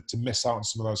to miss out on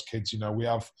some of those kids. We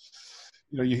have,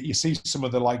 you see some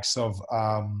of the likes of,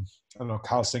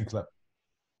 Kyle Sinclair,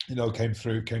 came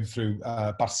through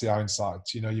Battersea Ironside.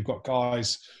 You've got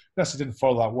guys, necessarily didn't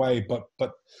follow that way,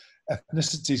 but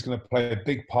ethnicity is going to play a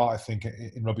big part, I think,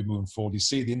 in rugby moving forward. You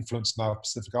see the influence now of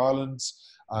Pacific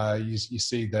Islands. You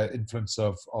see the influence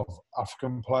of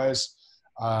African players,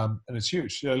 and it's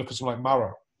huge. Look at someone like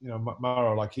Maro.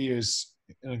 Maro, he is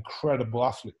an incredible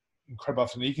athlete.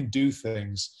 He can do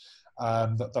things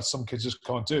that some kids just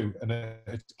can't do, and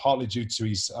it's partly due to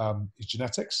his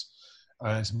genetics,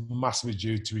 and it's massively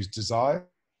due to his desire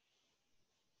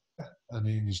and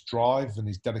his drive and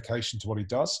his dedication to what he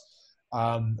does.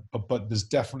 But there's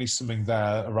definitely something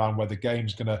there around where the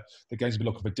game's be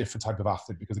looking for a different type of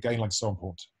athlete, because the gain line's so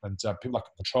important, and people that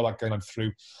can control that gain line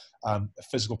through a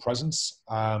physical presence,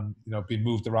 being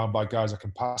moved around by guys that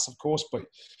can pass, of course, but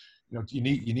you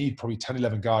need probably 10,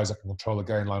 11 guys that can control the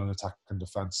gain line and attack and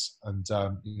defence, and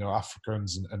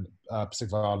Africans and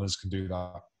Pacific Islanders can do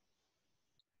that.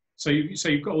 So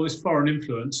you've got all this foreign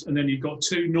influence, and then you've got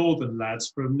two northern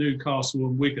lads from Newcastle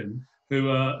and Wigan who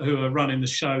are running the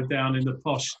show down in the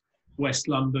posh West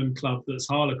London club that's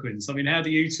Harlequins. I mean, how do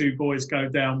you two boys go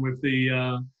down with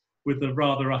the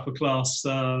rather upper class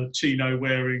chino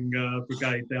wearing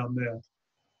brigade down there?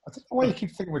 I don't know why you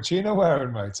keep thinking we're chino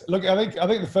wearing, mate. Look, I think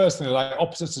the first thing, like,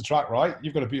 opposites attract, right?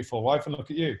 You've got a beautiful wife, and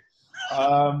look at you.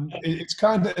 It's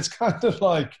kind of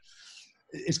like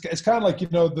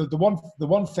the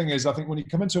one thing is, I think when you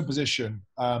come into a position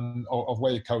of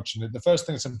where you're coaching, the first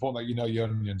thing that's important that your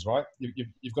onions, right?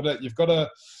 You've got to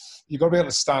be able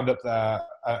to stand up there,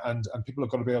 and people have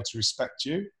got to be able to respect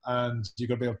you, and you've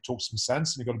got to be able to talk some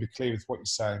sense, and you've got to be clear with what you're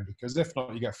saying, because if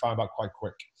not, you get found out quite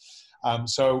quick.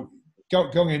 So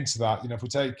going into that, if we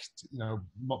take,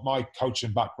 my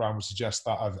coaching background would suggest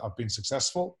that I've been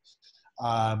successful.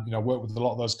 Worked with a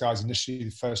lot of those guys initially,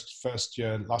 first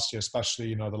year, last year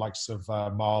especially, the likes of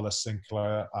Marla,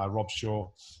 Sinclair, Rob Shaw,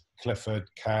 Clifford,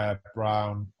 Kerr,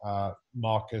 Brown,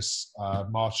 Marcus,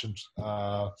 Marchant,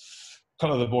 a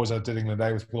couple of the boys I did England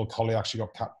Day with. Bill Colley actually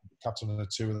got captain in the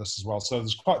two with us as well. So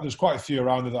there's quite a few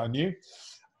around there that I knew.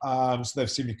 So they've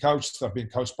seen me coach, so I've been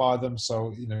coached by them.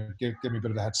 So, give me a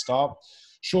bit of a head start.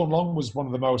 Sean Long was one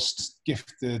of the most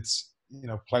gifted,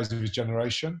 players of his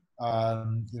generation. A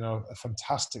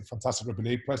fantastic rugby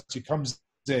league player. He comes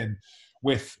in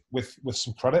with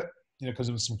some credit, because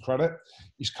of some credit.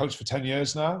 He's coached for 10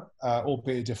 years now,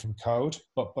 albeit a different code.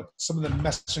 But some of the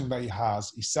messaging that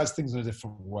he says things in a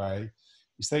different way.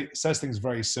 He says things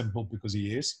very simple because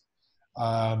he is.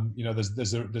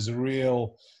 There's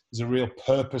a real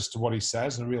purpose to what he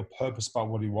says, and a real purpose about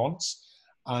what he wants.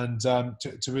 And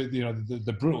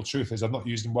the brutal truth is, I've not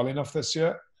used him well enough this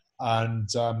year. And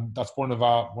that's one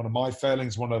of my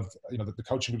failings. One of the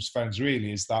coaching group's failings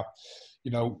really is that,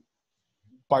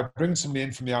 by bringing somebody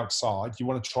in from the outside, you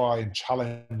want to try and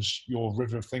challenge your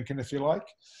river of thinking, if you like.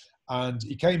 And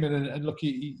he came in and look,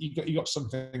 he got some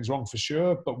things wrong for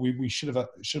sure, but we should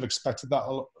have expected that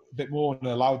a bit more and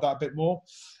allowed that a bit more.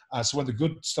 So when the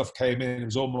good stuff came in, it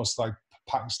was almost like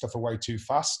packing stuff away too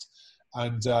fast.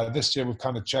 And this year we've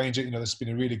kind of changed it. This has been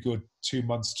a really good 2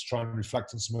 months to try and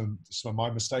reflect on some of my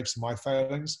mistakes and my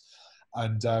failings,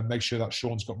 and make sure that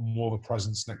Sean's got more of a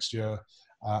presence next year.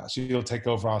 So he'll take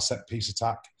over our set piece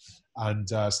attack, and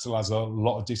still has a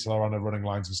lot of detail around the running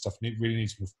lines and stuff. And he really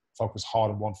needs to focus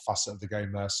hard on one facet of the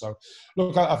game there. So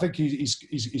look, I think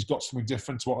he's got something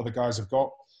different to what other guys have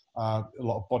got. A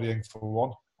lot of bodying for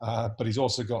one. But he's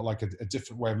also got like a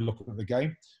different way of looking at the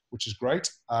game, which is great.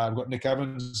 We've got Nick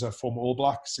Evans, a former All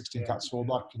Black, 16 caps for All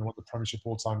Black, one of the Premiership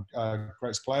all-time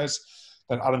greatest players.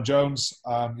 Then Adam Jones,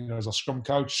 as our scrum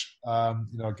coach,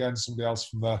 again, somebody else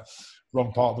from the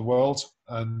wrong part of the world.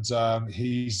 And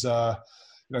he's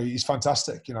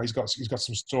fantastic. He's got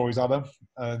some stories at him.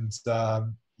 And,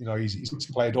 he's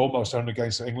played almost 100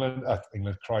 games for England.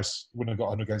 England, Christ, wouldn't have got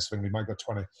 100 games for England. He might have got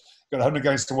 20. Got 100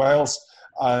 games to Wales.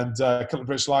 And a couple of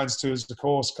British Lions tours, of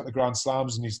course, a couple of Grand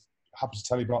Slams, and he's happy to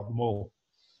tell you about them all.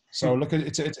 So look,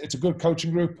 it's a good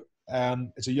coaching group.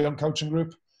 It's a young coaching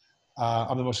group.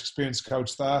 I'm the most experienced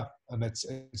coach there, and it's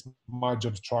my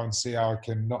job to try and see how I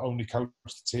can not only coach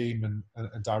the team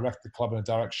and direct the club in a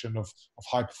direction of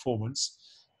high performance,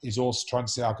 is also trying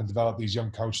to see how I can develop these young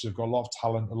coaches who've got a lot of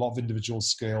talent, a lot of individual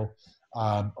skill,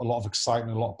 a lot of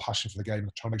excitement, a lot of passion for the game,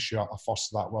 and trying to make sure I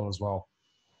foster that well as well.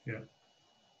 Yeah.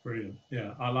 Brilliant.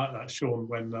 Yeah, I like that. Sean,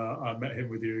 when I met him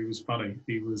with you, he was funny.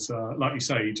 He was, like you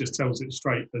say, he just tells it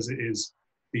straight as it is.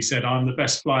 He said, I'm the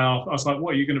best fly half. I was like,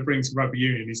 what are you going to bring to rugby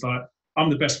union? He's like,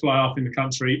 I'm the best fly half in the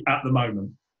country at the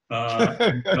moment.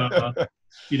 I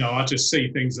just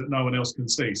see things that no one else can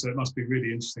see. So it must be really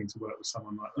interesting to work with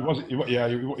someone like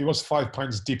that. He was 5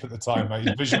 pounds deep at the time, mate.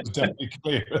 His vision was definitely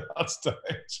clear at that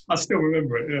stage. I still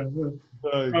remember it,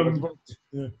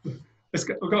 yeah.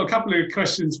 We've got a couple of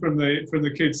questions from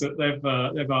the kids that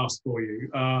they've asked for you.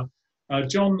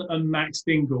 John and Max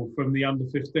Dingle from the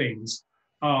under-15s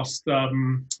asked, but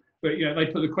they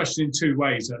put the question in two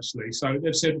ways actually. So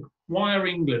they've said, why are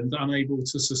England unable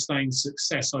to sustain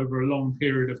success over a long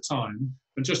period of time?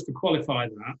 And just to qualify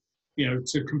that,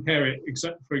 to compare it,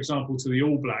 for example, to the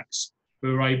All Blacks,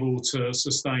 who are able to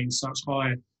sustain such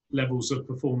high levels of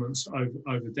performance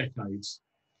over decades.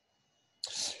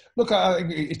 Look, I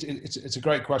think it's a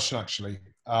great question, actually,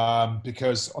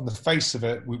 because on the face of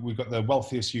it, we've got the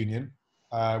wealthiest union.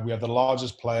 We have the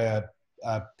largest player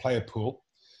pool.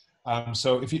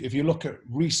 So if you look at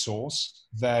resource,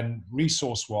 then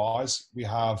resource-wise, we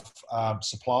have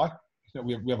supply.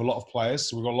 We have a lot of players,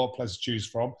 so we've got a lot of players to choose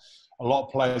from. A lot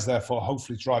of players, therefore,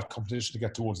 hopefully drive competition to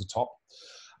get towards the top.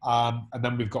 And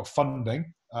then we've got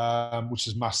funding, which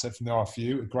is massive from the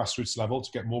RFU at grassroots level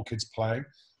to get more kids playing,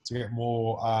 to get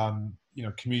more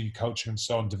community coaching and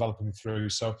so on, developing through.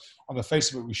 So on the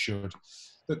face of it, we should.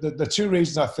 The two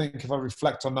reasons I think, if I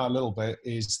reflect on that a little bit,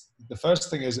 is the first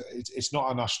thing is it's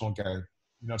not a national game.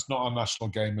 It's not a national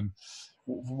game, and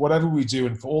whatever we do,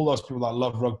 and for all those people that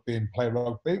love rugby and play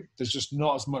rugby, there's just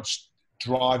not as much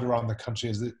drive around the country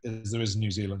as there is in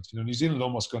New Zealand. New Zealand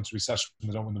almost go into recession when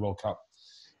they don't win the World Cup.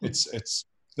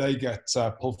 They get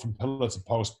pulled from pillar to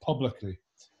post publicly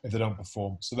if they don't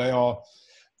perform. So they are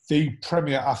the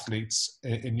premier athletes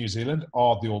in New Zealand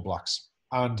are the All Blacks.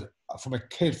 And from a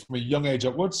young age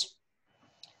upwards,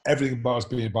 everything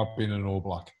about being an All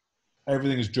Black.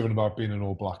 Everything is driven about being an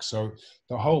All Black. So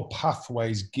the whole pathway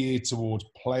is geared towards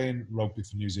playing rugby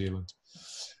for New Zealand.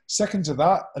 Second to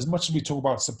that, as much as we talk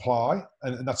about supply,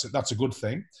 and that's a good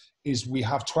thing, is we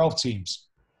have 12 teams.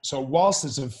 So whilst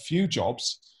there's a few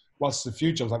jobs, like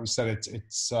we said,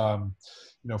 it's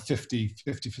 50,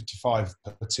 55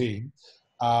 per team.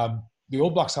 The All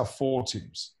Blacks have 4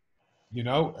 teams,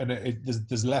 and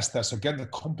there's less there. So again, the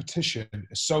competition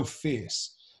is so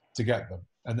fierce to get them.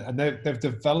 And they've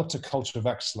developed a culture of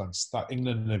excellence that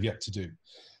England have yet to do.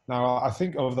 Now, I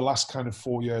think over the last kind of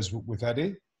 4 years with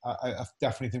Eddie, I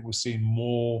definitely think we're seeing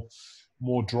more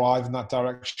drive in that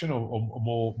direction, or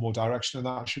more direction in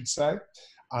that, I should say.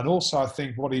 And also, I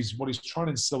think what he's trying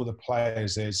to instill with the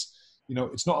players is,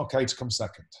 it's not okay to come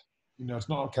second. It's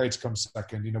not okay to come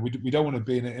second. We don't want to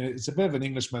be in it. It's a bit of an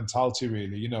English mentality,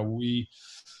 really.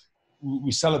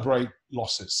 We celebrate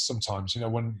losses sometimes.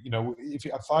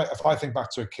 If I think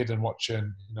back to a kid and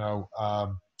watching,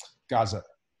 Gaza,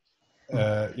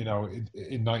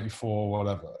 in '94 or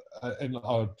whatever.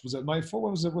 Was it '94?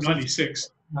 When was it? 96.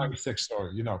 96,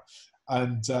 sorry,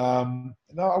 And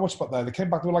I watched back there. They came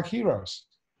back, they were like heroes.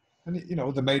 And,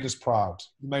 they made us proud.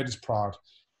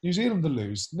 New Zealand, they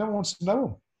lose. No one wants to know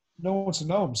them. No one wants to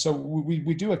know them. So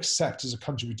we do accept, as a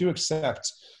country, we do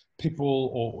accept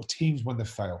people or teams when they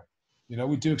fail.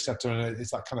 We do accept it. And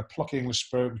it's that kind of plucky English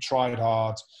spirit. We tried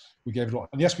hard. We gave it all.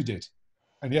 And yes, we did.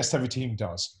 And yes, every team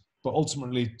does. But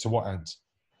ultimately, to what end?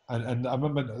 And I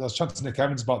remember I was chatting to Nick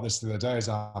Evans about this the other day as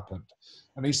it happened.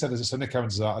 And he said, so Nick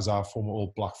Evans is our former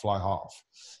All Black fly half.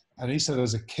 And he said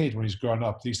as a kid, when he's growing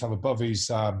up, he used to have above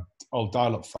his old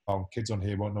dial-up phone. Kids on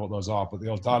here won't know what those are, but the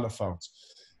old dial-up phones.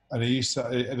 And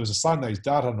there was a sign there, his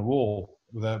dad on the wall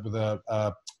with the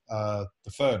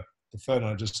fern. The fern,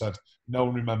 and it just said, no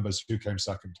one remembers who came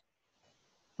second.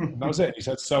 And that was it. He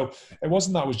said, so it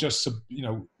wasn't that it was just,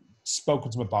 spoken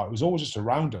to him about. It was always just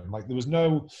around him. Like there was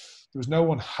no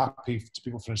one happy to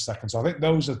people finish second. So I think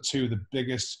those are two of the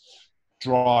biggest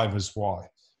drivers why.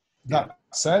 That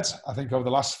said, I think over the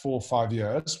last 4 or 5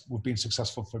 years, we've been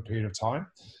successful for a period of time.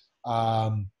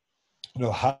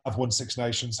 Have won Six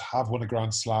Nations, have won a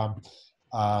Grand Slam,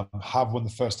 have won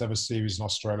the first ever series in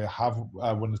Australia, have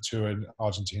won the tour in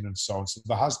Argentina, and so on. So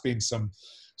there has been some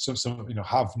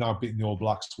have now beaten the All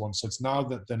Blacks once. So it's now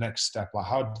the next step. Like,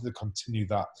 how do they continue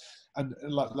that? And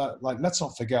let's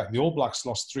not forget, the All Blacks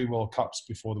lost 3 World Cups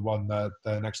before they won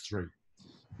their next 3.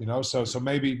 So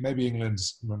maybe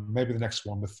England's, maybe the next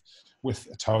one with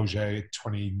Itoje at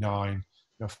 29,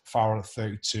 Farrell at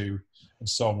 32, and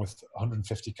so on, with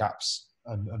 150 caps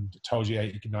and Itoje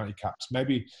 80, 90 caps.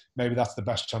 Maybe that's the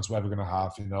best chance we're ever going to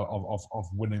have, of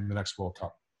winning the next World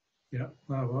Cup. Yeah,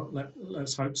 well,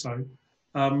 let's hope so.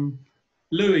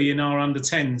 Louis in our under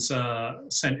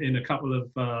 10s sent in a couple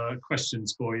of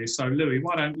questions for you. So Louis,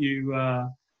 why don't you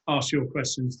ask your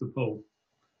questions to Paul?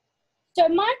 So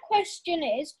my question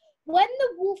is, when the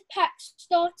wolf pack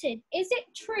started, is it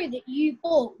true that you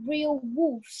brought real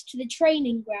wolves to the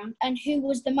training ground, and who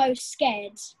was the most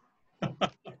scared?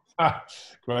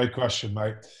 Great question,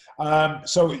 mate.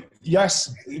 So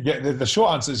yes, the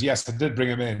short answer is yes, I did bring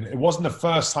him in. It wasn't the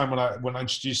first time when I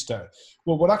introduced it.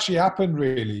 Well, what actually happened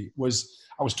really was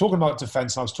I was talking about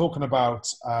defence. I was talking about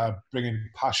bringing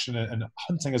passion and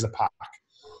hunting as a pack.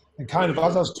 And kind of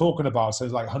as I was talking about, so it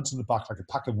was like hunting the pack, like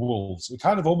a pack of wolves. It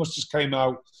kind of almost just came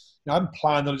out. I hadn't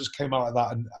planned, and it just came out like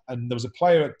that. And there was a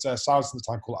player at Saracens at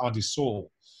the time called Andy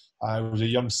Saul. He was a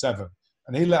young 7,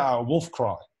 and he let out a wolf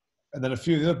cry. And then a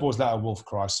few of the other boys let out a wolf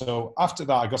cry. So after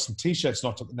that, I got some T-shirts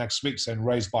knocked up the next week saying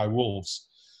 "Raised by Wolves."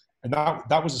 And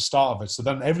that was the start of it. So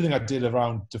then everything I did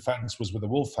around defence was with the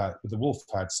wolf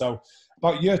head. So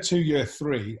about year 2, year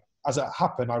 3, as it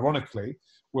happened, ironically,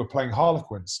 we were playing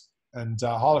Harlequins, and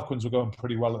Harlequins were going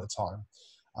pretty well at the time,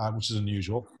 which is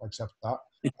unusual, accept that.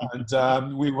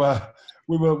 And we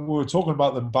were talking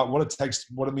about them, about what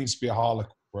it means to be a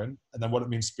Harlequin, and then what it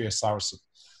means to be a Saracen.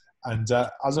 And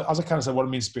as I kind of said, what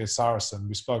it means to be a Saracen,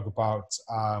 we spoke about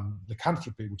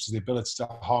lycanthropy, which is the ability to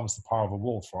harness the power of a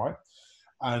wolf, right?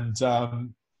 And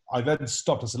I then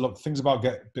stopped and said, look, things about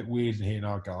get a bit weird in here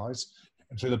now, guys.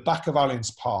 And through the back of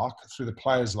Allianz Park, through the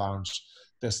players' lounge,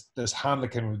 there's handler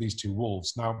came in with these 2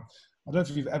 wolves. Now, I don't know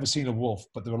if you've ever seen a wolf,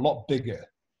 but they're a lot bigger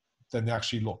than they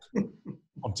actually look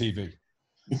on TV.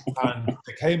 And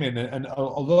they came in, and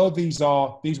although these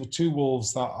were 2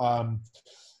 wolves that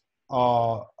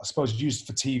are, I suppose, used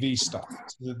for TV stuff.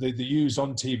 So they're used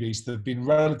on TV, so they've been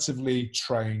relatively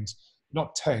trained,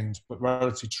 not tamed, but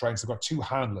relatively trained. So they've got 2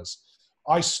 handlers.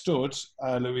 I stood,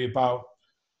 Louis, about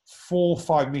 4 or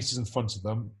 5 meters in front of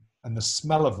them, and the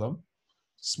smell of them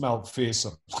smelled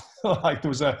fearsome. Like there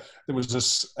was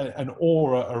an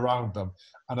aura around them.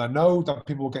 And I know that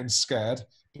people were getting scared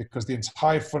because the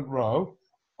entire front row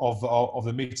of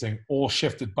the meeting all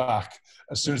shifted back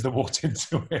as soon as they walked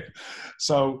into it.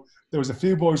 So there was a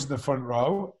few boys in the front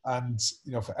row, and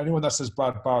for anyone that says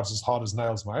Brad Barrett's as hard as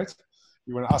nails, mate,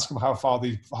 you want to ask them how far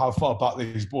back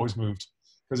these boys moved,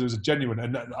 because it was a genuine.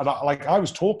 And I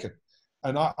was talking,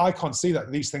 and I can't see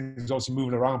that these things obviously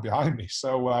moving around behind me.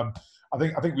 So I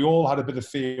think we all had a bit of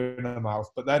fear in our mouth.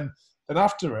 But then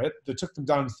after it, they took them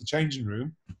down to the changing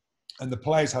room, and the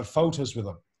players had photos with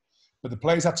them. But the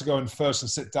players had to go in first and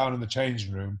sit down in the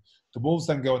changing room. The wolves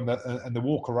then go in and they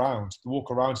walk around. They walk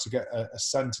around to get a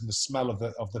scent and the smell of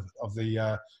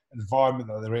the environment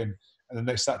that they're in. And then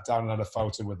they sat down and had a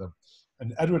photo with them.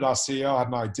 And Edward, our CEO, had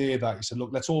an idea that he said,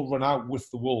 look, let's all run out with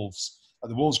the wolves.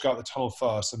 The wolves go out the tunnel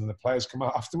first, and then the players come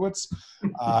out afterwards.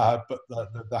 But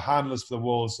the handlers for the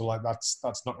wolves are like, that's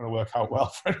not going to work out well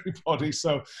for anybody.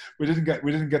 So we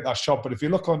didn't get that shot. But if you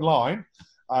look online,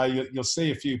 you'll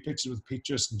see a few pictures with Pete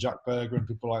Just and Jack Berger and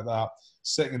people like that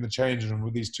sitting in the changing room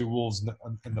with these 2 wolves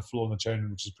in the floor in the changing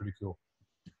room, which is pretty cool.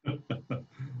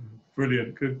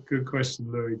 Brilliant. Good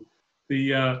question, Louis. We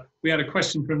had a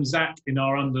question from Zach in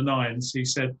our under-9s. He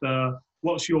said,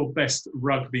 what's your best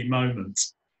rugby moment?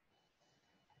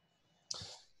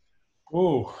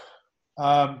 Oh,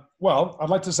 well, I'd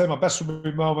like to say my best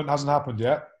rugby moment hasn't happened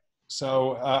yet.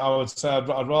 So I would say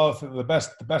I'd rather think the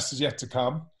best is yet to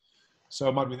come. So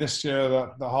it might be this year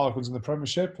that the Harlequins in the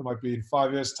Premiership. It might be in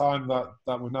 5 years' time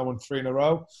that we've now won 3 in a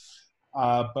row.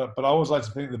 But I always like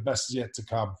to think the best is yet to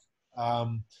come.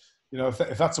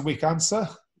 If that's a weak answer,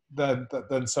 then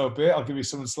so be it. I'll give you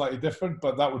something slightly different.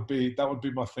 But that would be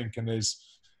my thinking is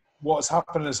what has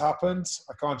happened has happened.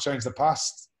 I can't change the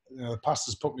past. The past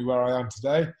has put me where I am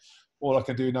today. All I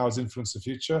can do now is influence the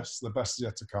future. So the best is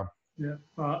yet to come. Yeah,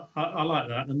 I like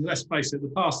that. And let's face it, the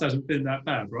past hasn't been that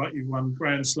bad, right? You've won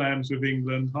Grand Slams with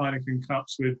England, Heineken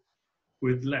Cups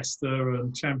with Leicester,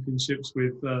 and championships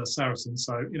with Saracens.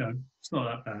 So, it's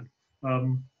not that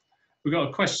bad. We've got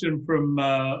a question from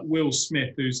Will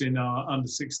Smith, who's in our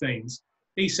under-16s.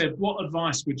 He said, what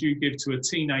advice would you give to a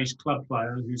teenage club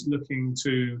player who's looking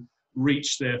to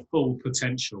reach their full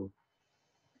potential?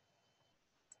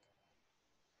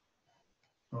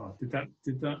 Oh, did that?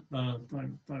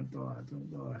 Don't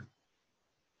die.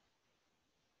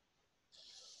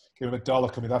 Give him a dollar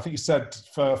coming. I think you said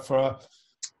for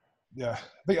yeah.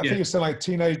 I think you said like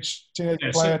teenage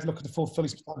player looking to fulfill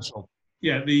his potential.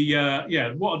 Yeah.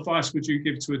 What advice would you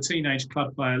give to a teenage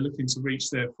club player looking to reach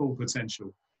their full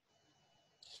potential?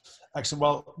 Excellent.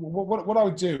 Well, what I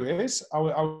would do is I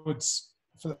would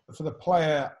for the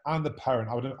player and the parent,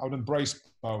 I would embrace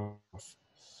both.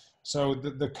 So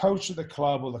the coach at the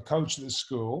club or the coach at the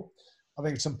school, I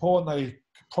think it's important they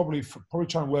probably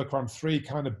try and work around 3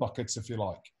 kind of buckets, if you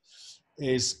like.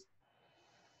 Is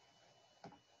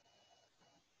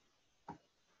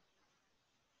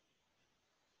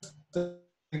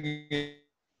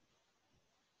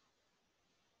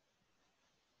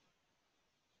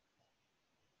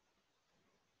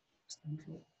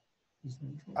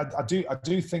I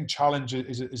do think challenge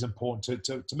is important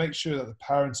to make sure that the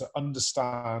parents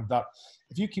understand that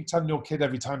if you keep telling your kid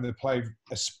every time they play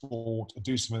a sport or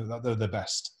do something that they're the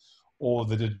best or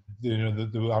they're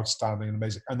outstanding and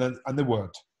amazing and they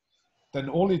weren't, then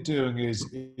all you're doing is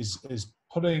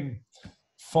putting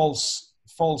false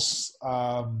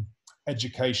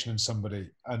education in somebody.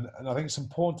 And I think it's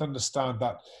important to understand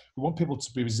that we want people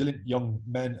to be resilient young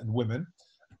men and women.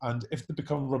 And if they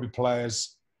become rugby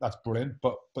players, that's brilliant.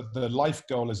 But the life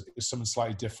goal is something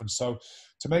slightly different. So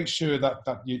to make sure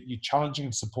that you're challenging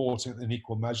and supporting in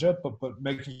equal measure, but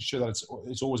making sure that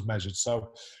it's always measured.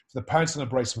 So for the parents to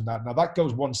embrace from that. Now that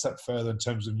goes one step further in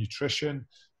terms of nutrition,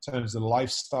 in terms of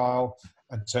lifestyle,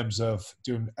 in terms of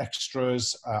doing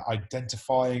extras,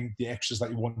 identifying the extras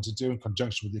that you want to do in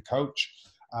conjunction with your coach.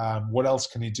 What else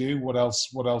can you do? What else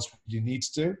do you need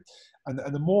to do?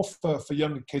 And the more for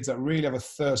younger kids that really have a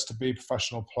thirst to be a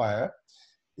professional player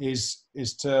is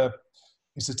to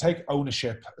take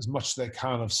ownership as much as they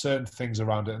can of certain things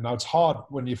around it. And now it's hard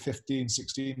when you're 15,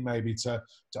 16 maybe to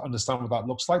understand what that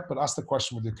looks like, but ask the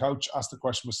question with your coach, ask the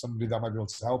question with somebody that might be able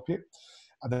to help you,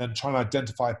 and then try and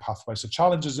identify a pathway. So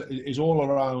challenges is all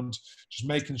around just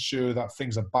making sure that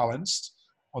things are balanced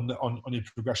on your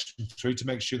progression through, to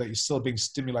make sure that you're still being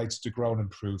stimulated to grow and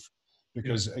improve.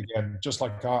 Because again, just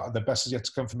like the best is yet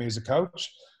to come for me as a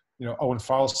coach, Owen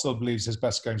Farrell still believes his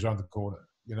best game's around the corner,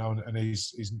 and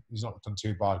he's not done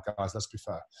too bad, guys, let's be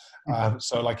fair.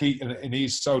 So like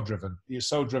he's so driven. He is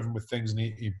so driven with things, and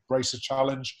he embraces a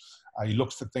challenge. He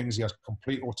looks for things. He has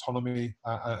complete autonomy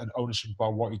and ownership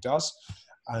about what he does.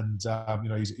 And,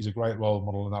 he's a great role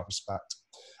model in that respect.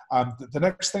 The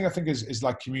next thing I think is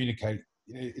like communicate.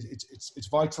 It's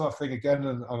vital, I think, again,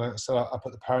 and I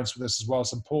put the parents with this as well.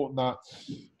 It's important that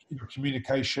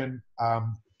communication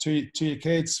to your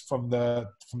kids, from the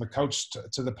coach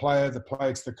to the player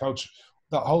to the coach,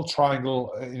 that whole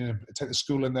triangle. Take the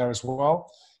school in there as well.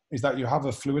 Is that you have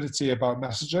a fluidity about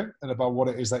messaging and about what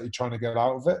it is that you're trying to get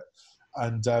out of it,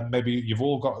 and maybe you've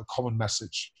all got a common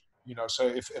message. So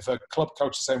if a club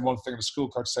coach is saying one thing and a school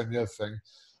coach is saying the other thing,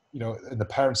 and the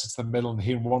parents sits in the middle and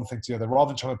hearing one thing to the other, rather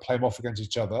than trying to play them off against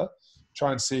each other,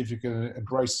 try and see if you can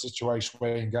embrace a situation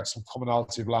where you can get some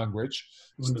commonality of language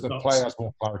so that the player has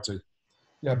more clarity.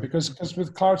 Yeah, because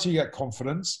with clarity you get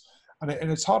confidence, and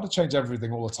it's hard to change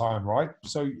everything all the time, right?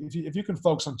 So if you can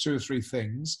focus on 2 or 3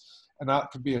 things, and that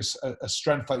could be a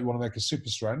strength that you want to make a super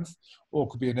strength, or it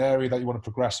could be an area that you want to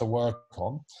progress or work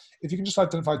on. If you can just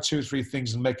identify 2 or 3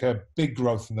 things and make a big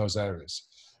growth in those areas,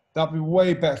 that'd be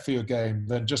way better for your game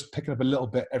than just picking up a little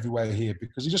bit everywhere here,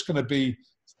 because you're just going to be,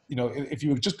 if you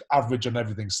were just average on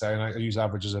everything, say, and I use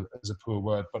average as a poor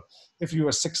word, but if you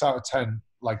were 6 out of 10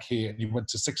 like here and you went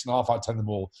to 6.5 out of 10 them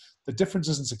all, the difference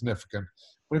isn't significant.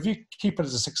 But if you keep it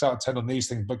as a 6 out of 10 on these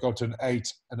things, but go to an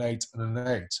 8, an 8, and an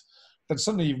 8, then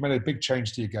suddenly you've made a big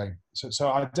change to your game.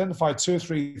 So identify 2 or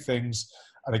 3 things,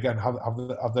 and again, have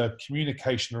the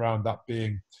communication around that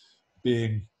being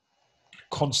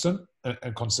constant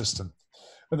and consistent.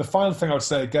 And the final thing I would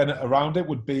say again around it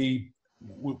would be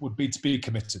to be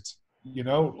committed.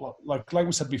 Like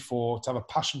we said before, to have a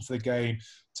passion for the game,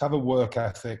 to have a work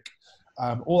ethic,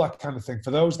 all that kind of thing.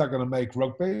 For those that are going to make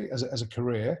rugby as a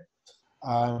career,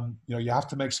 you have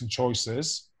to make some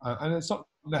choices, and it's not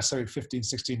necessarily 15,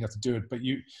 16 you have to do it, but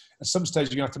at some stage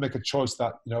you're going to have to make a choice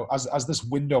that, as this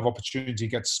window of opportunity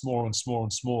gets smaller and smaller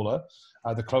and smaller,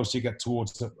 the closer you get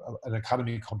towards an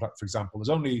academy contract, for example. There's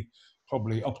only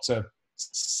probably up to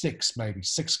 6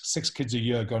 kids a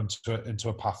year going into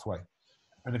a pathway.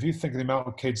 And if you think of the amount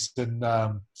of kids in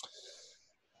an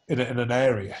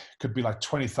area, it could be like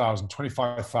 20,000,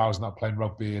 25,000 that are playing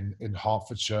rugby in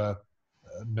Hertfordshire,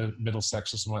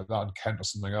 Middlesex or something like that, and Kent or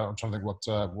something. I'm trying to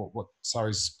think what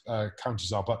Surrey's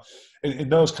counties are, but in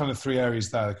those kind of 3 areas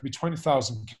there could be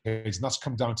 20,000 kids, and that's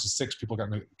come down to 6 people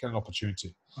getting an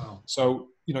opportunity. Wow. So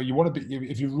you want to be,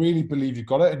 if you really believe you've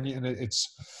got it, and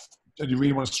you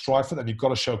really want to strive for it, then you've got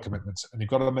to show commitment, and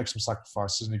you've got to make some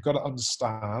sacrifices, and you've got to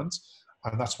understand,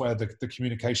 and that's where the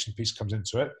communication piece comes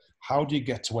into it. How do you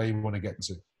get to where you want to get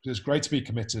to? It's great to be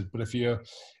committed, but if you're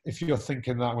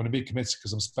thinking that I'm going to be committed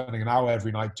because I'm spending an hour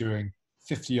every night doing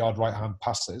 50-yard right-hand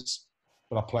passes,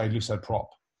 but I play loose-head prop,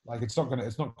 like it's not going to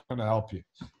help you.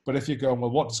 But if you're going, well,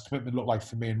 what does commitment look like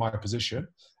for me in my position?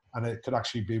 And it could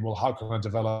actually be, well, how can I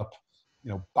develop,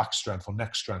 back strength or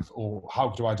neck strength, or how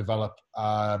do I develop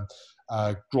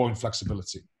groin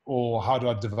flexibility, or how do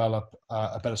I develop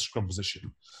a better scrum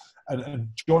position? And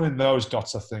joining those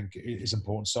dots, I think, is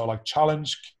important. So like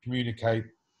challenge, communicate,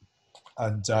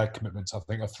 and commitment, I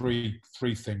think, are three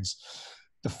things.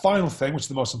 The final thing, which is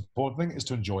the most important thing, is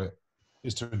to enjoy it.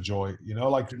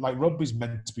 Like rugby's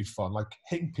meant to be fun. Like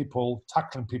hitting people,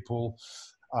 tackling people,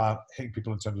 hitting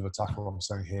people in terms of a tackle, I'm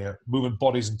saying here, moving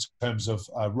bodies in terms of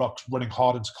rucks, running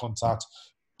hard into contact,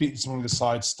 beating someone with a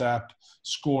sidestep,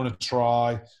 scoring a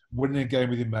try, winning a game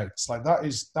with your mates. Like that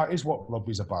is what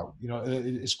rugby's about.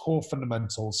 It's core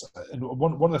fundamentals. And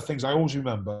one of the things I always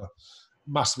remember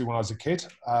massively when I was a kid,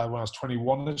 when I was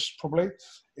 21ish probably,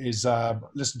 is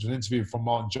listening to an interview from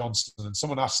Martin Johnson, and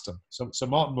someone asked him. So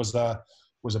Martin was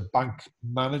was a bank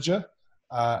manager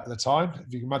at the time.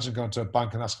 If you can imagine going to a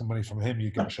bank and asking money from him,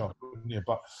 you'd get a shock, wouldn't you?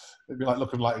 But it'd be like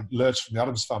looking like Lurch from the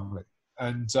Addams Family.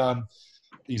 And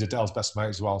he's Adele's best mate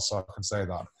as well, so I can say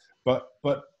that. But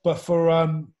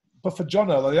for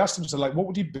Jono, they asked him, so like, what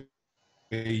would you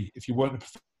be if you weren't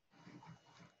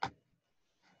a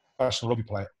professional rugby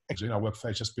player? You know, I work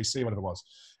for HSBC, whatever it was.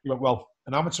 He went, well,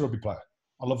 an amateur rugby player.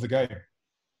 I love the game.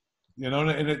 You know,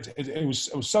 and it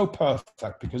was so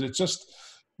perfect because it's just,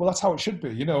 well, that's how it should be.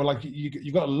 You know, like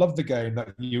you got to love the game.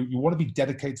 That you want to be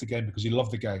dedicated to the game because you love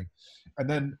the game. And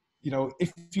then, you know,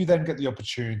 if you then get the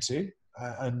opportunity,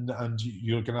 and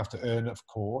you're going to have to earn it, of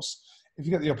course. If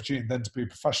you get the opportunity then to be a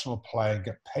professional player and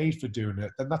get paid for doing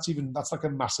it, then that's like a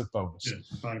massive bonus.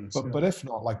 Yeah, but if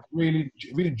not, like really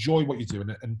enjoy what you're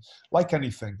doing, and like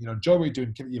anything, you know, enjoy what you're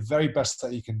doing, give it your very best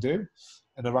that you can do.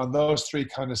 And around those three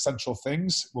kind of central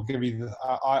things will give you,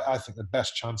 I think, the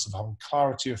best chance of having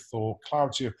clarity of thought,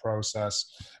 clarity of process,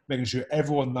 making sure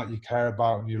everyone that you care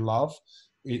about and you love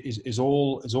is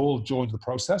all joined the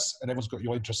process, and everyone's got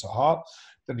your interests at heart.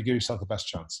 Then you give yourself the best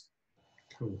chance.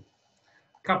 Cool.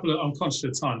 I'm conscious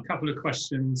of time. A couple of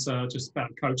questions just about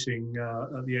coaching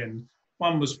at the end.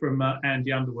 One was from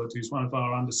Andy Underwood, who's one of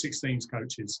our under-16s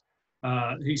coaches.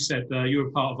 He said, you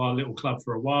were part of our little club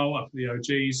for a while, up at the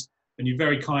OGs, and you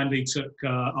very kindly took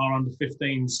our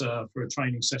under-15s for a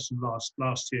training session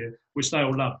last year, which they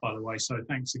all loved, by the way, so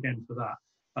thanks again for that.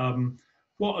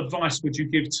 What advice would you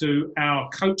give to our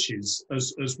coaches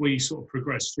as we sort of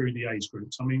progress through the age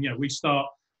groups? I mean, yeah, we start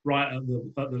right at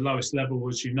the lowest level,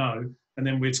 as you know, and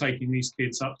then we're taking these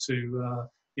kids up to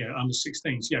under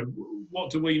 16s. Yeah, what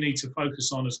do we need to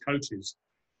focus on as coaches?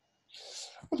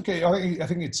 Okay, I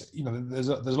think it's, you know, there's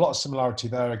a lot of similarity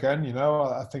there again. You know,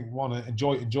 I think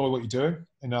enjoy what you're doing.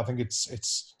 You know, I think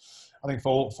it's I think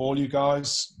for all you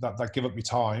guys that give up your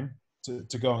time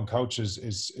to go and coach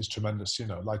is tremendous. You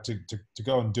know, like to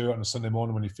go and do it on a Sunday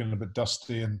morning when you're feeling a bit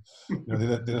dusty, and you know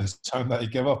the time that you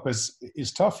give up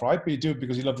is tough, right? But you do it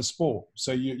because you love the sport.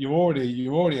 So you're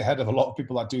already ahead of a lot of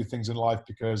people that do things in life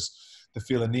because they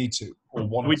feel a need to or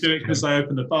want. We do it because they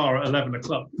open the bar at 11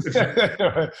 o'clock. You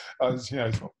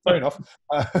know, fair enough.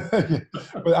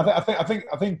 But I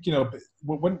think you know,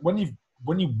 when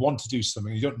you want to do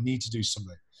something, you don't need to do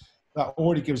something. That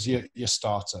already gives you your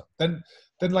starter. Then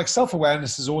like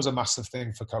self-awareness is always a massive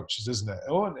thing for coaches, isn't it?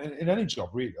 Or in any job,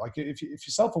 really. Like if you're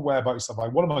self-aware about yourself,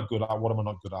 like what am I good at? What am I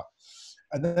not good at?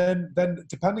 And then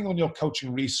depending on your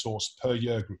coaching resource per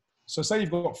year group. So say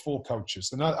you've got 4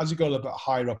 coaches, and as you go a little bit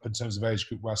higher up in terms of age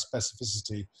group where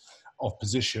specificity of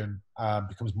position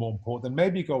becomes more important, then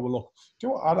maybe you go, well, look, do you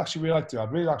know what I'd actually really like to do?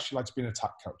 I'd really actually like to be an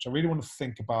attack coach. I really want to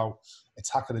think about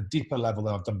attack at a deeper level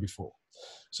than I've done before.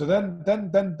 So then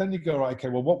you go, right, okay,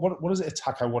 well, what is it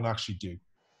attack I want to actually do?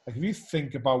 Like if you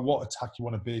think about what attack you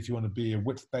want to be, if you want to be a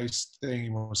width-based thing,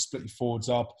 you want to split your forwards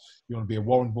up, you want to be a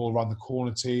warring ball around the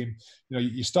corner team, you know,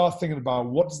 you start thinking about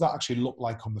what does that actually look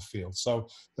like on the field. So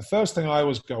the first thing I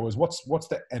always go is what's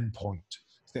the end point?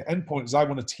 The end point is I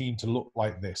want a team to look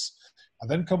like this.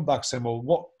 And then come back saying, well,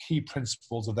 what key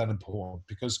principles are then important?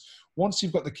 Because once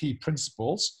you've got the key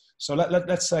principles, so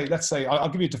let's say I'll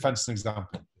give you a defense as an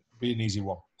example, be an easy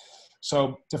one.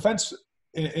 So defense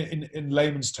in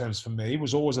layman's terms for me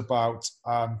was always about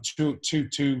two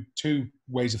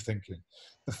ways of thinking.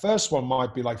 The first one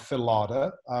might be like Phil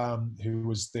Larder, who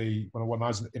was when I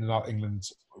was in and out England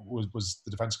was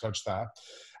the defence coach there,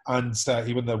 and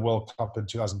he won the World Cup in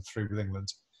 2003 with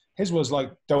England. His was like,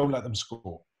 don't let them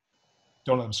score,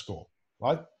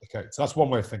 right? Okay, so that's one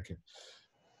way of thinking.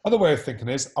 Other way of thinking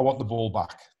is I want the ball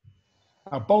back.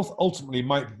 Now both ultimately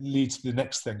might lead to the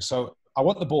next thing. So I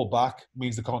want the ball back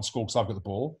means they can't score because I've got the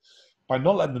ball. By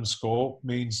not letting them score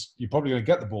means you're probably going to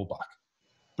get the ball back.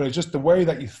 But it's just the way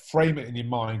that you frame it in your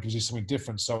mind gives you something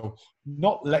different. So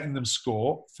not letting them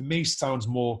score, for me, sounds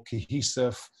more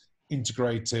cohesive,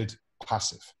 integrated,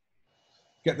 passive.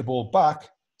 Get the ball back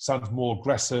sounds more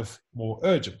aggressive, more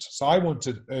urgent. So I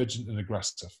wanted urgent and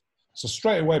aggressive. So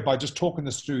straight away, by just talking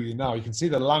this through you now, you can see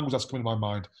the language that's coming to my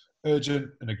mind, urgent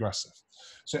and aggressive.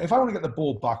 So if I want to get the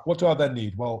ball back, what do I then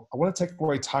need? Well, I want to take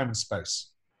away time and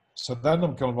space. So then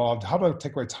I'm going, well, how do I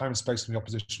take away time and space from the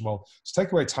opposition? Well, to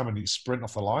take away time, I need to sprint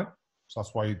off the line. So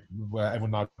that's where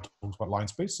everyone now talks about line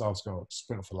speed. So I was going to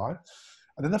sprint off the line.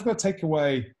 And then I've got to take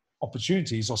away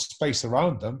opportunities or space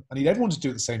around them. I need everyone to do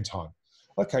it at the same time.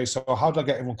 Okay, so how do I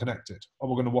get everyone connected? Oh,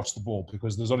 we're going to watch the ball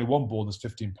because there's only one ball, there's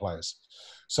 15 players.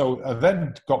 So I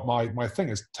then got my thing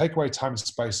is take away time and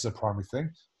space as a primary thing,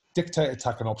 dictate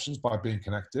attacking options by being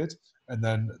connected, and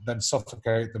then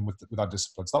suffocate them with our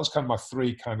disciplines. That was kind of my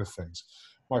 3 kind of things.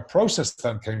 My process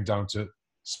then came down to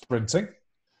sprinting,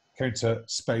 came to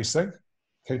spacing,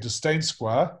 came to staying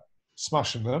square,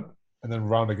 smashing them, and then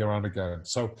round again.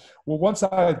 So, well, once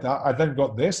I had that, I then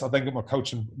got this. I then got my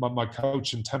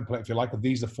coaching template, if you like. Of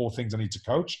these are 4 things I need to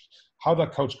coach. How do I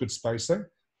coach good spacing?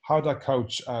 How do I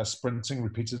coach sprinting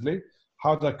repeatedly?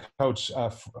 How do I coach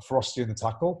ferocity in the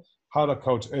tackle? How do I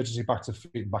coach urgency back to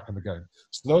feet and back in the game?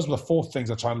 So those are the 4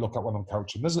 things I try and look at when I'm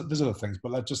coaching. There's other things,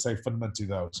 but let's just say fundamentally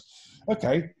those.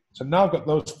 Okay, so now I've got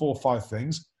those 4 or 5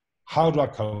 things. How do I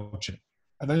coach it?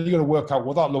 And then you've got to work out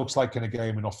what that looks like in a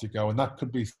game, and off you go. And that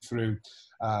could be through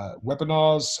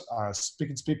webinars,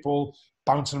 speaking to people,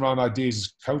 bouncing around ideas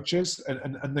as coaches.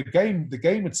 And the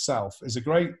game itself is a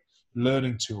great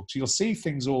learning tool. So you'll see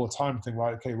things all the time and think,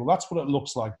 right, okay, well, that's what it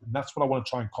looks like, and that's what I want to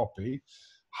try and copy.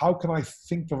 How can I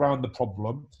think around the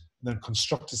problem and then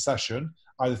construct a session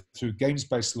either through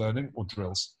games-based learning or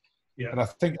drills? Yeah. And I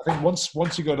think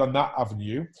once you go down that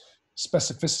avenue,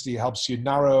 specificity helps you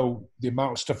narrow the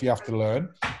amount of stuff you have to learn,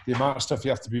 the amount of stuff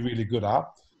you have to be really good at,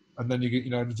 and then you get,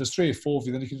 if there's 3 or 4 of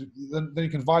you, then you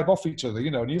can vibe off each other, and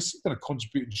you're going to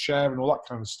contribute and share and all that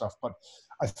kind of stuff. But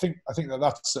I think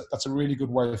that's a really good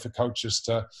way for coaches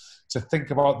to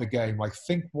think about the game. Like,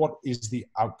 think, what is the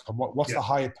outcome? What's the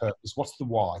higher purpose? What's the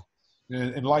why?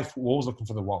 In life, we're always looking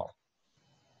for the why.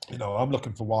 I'm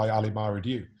looking for why Ali married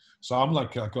you. So I'm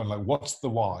going what's the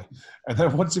why? And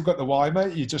then once you've got the why,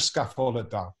 mate, you just scaffold it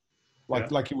down,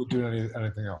 like you would do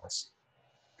anything else.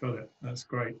 Got it. That's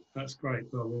great.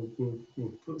 Well,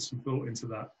 we'll put some thought into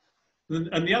that.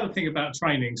 And the other thing about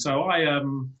training, so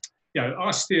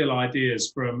I steal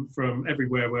ideas from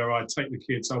everywhere where I take the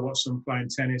kids. I watch them playing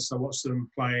tennis. I watch them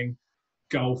playing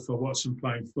golf. I watch them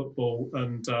playing football,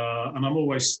 and I'm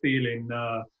always stealing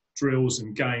drills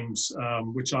and games,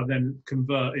 which I then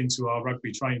convert into our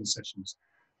rugby training sessions.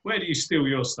 Where do you steal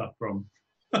your stuff from?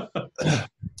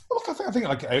 Look, I think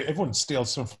like everyone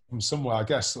steals from somewhere, I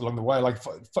guess, along the way.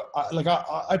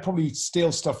 I probably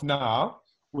steal stuff now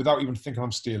without even thinking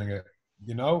I'm stealing it.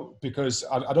 Because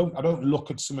I don't look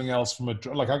at something else from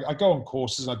I go on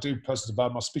courses and I do personal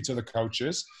development. I speak to other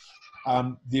coaches.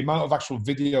 The amount of actual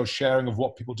video sharing of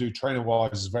what people do training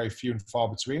wise is very few and far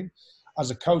between. As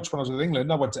a coach, when I was with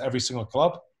England, I went to every single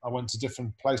club. I went to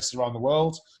different places around the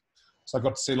world, so I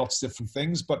got to see lots of different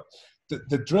things. But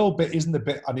the drill bit isn't the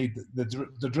bit I need.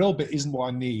 The drill bit isn't what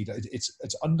I need.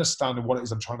 It's understanding what it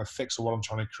is I'm trying to fix or what I'm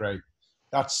trying to create.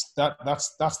 That's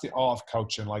the art of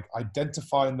coaching, like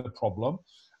identifying the problem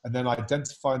and then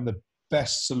identifying the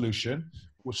best solution,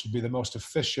 which would be the most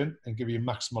efficient and give you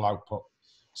maximal output.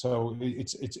 So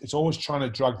it's always trying to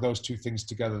drag those 2 things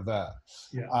together there.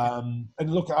 Yeah.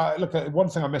 And look at one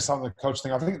thing I miss out on the coach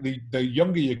thing. I think the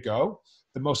younger you go,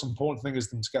 the most important thing is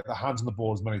them to get their hands on the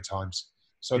ball as many times.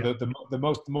 So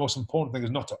the most important thing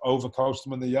is not to overcoach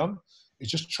them when they're young.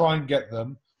 It's just try and get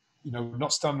them,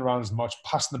 not standing around as much,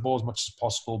 passing the ball as much as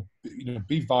possible.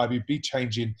 Be vibey, be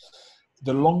changing.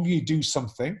 The longer you do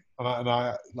something, and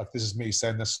I like, this is me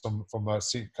saying this from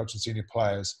coaching senior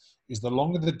players, is the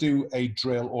longer they do a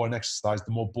drill or an exercise,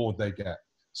 the more bored they get.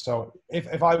 So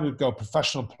if I would go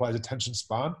professional players' attention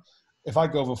span, if I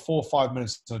go over 4 or 5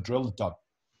 minutes in a drill, they're done.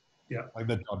 Yeah. Like,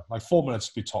 they're done. Like 4 minutes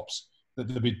would be tops.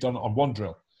 They'd be done on one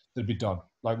drill. They'd be done.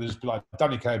 Like, they'd just be like,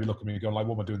 Danny Kay would be looking at me going like,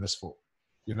 what am I doing this for?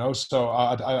 So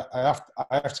I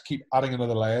have to keep adding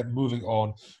another layer, moving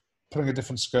on, putting a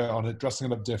different skirt on it, dressing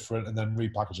it up different, and then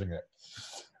repackaging it.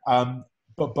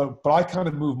 But I kind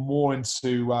of move more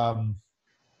into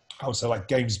I would say like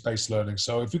games-based learning.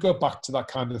 So if you go back to that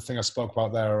kind of thing I spoke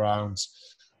about there around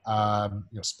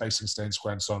spacing, staying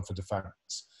square, and so on for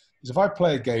defense, is if I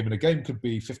play a game, and a game could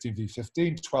be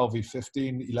 15v15,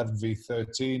 12v15,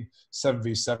 11v13,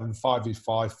 7v7,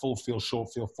 5v5, full field,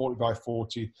 short field,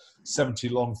 40x40, 70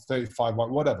 long, 35 wide,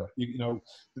 whatever.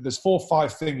 There's 4 or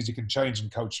 5 things you can change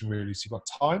in coaching really. So you've got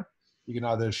time. You can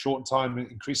either shorten time and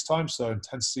increase time, so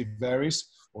intensity varies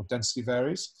or density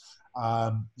varies.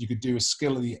 You could do a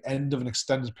skill at the end of an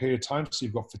extended period of time, so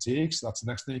you've got fatigue, so that's the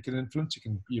next thing you can influence. You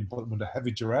can put them under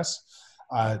heavy duress.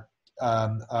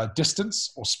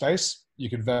 Distance or space, you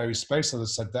can vary space, as I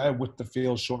said there, width of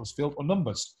field, shortness of field, or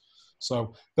numbers.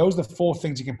 So those are the 4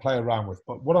 things you can play around with.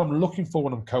 But what I'm looking for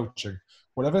when I'm coaching,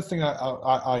 whatever thing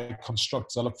I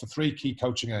construct, I look for 3 key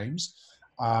coaching aims.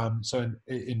 So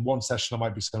in one session, I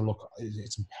might be saying, look,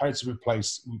 it's imperative to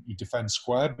replace you defend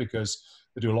square because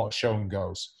they do a lot of show and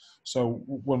goes. So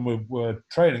when we're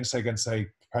training, say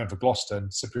preparing for Gloucester,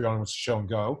 and Cipriano wants to show and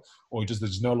go, or he does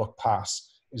there's no look pass,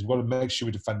 is we've got to make sure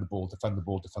we defend the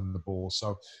ball.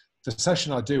 So the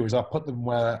session I do is I put them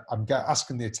where I'm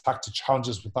asking the attack to challenge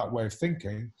us with that way of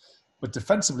thinking. But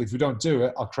defensively, if we don't do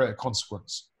it, I'll create a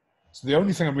consequence. So the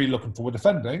only thing I'm really looking for, we're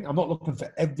defending, I'm not looking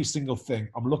for every single thing.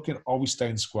 I'm looking, are we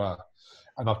staying square?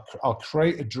 And I'll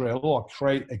create a drill, or I'll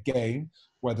create a game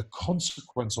where the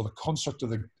consequence or the construct of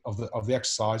the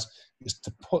exercise is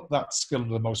to put that skill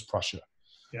under the most pressure.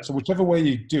 Yeah. So whichever way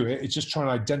you do it, it's just trying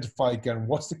to identify again,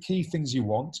 what's the key things you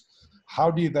want? How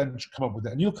do you then come up with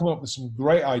it? And you'll come up with some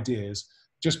great ideas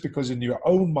just because in your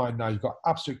own mind now, you've got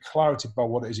absolute clarity about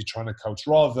what it is you're trying to coach,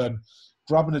 rather than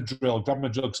grabbing a drill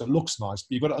because it looks nice,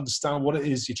 but you've got to understand what it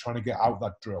is you're trying to get out of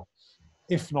that drill.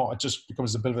 If not, it just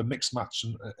becomes a bit of a mixed match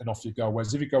and off you go.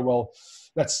 Whereas if you go, well,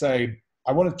 let's say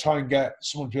I want to try and get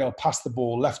someone to be able to pass the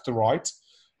ball left to right,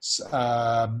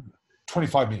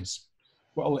 25 metres.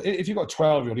 Well, if you've got a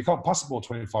 12-year-old, you can't pass the ball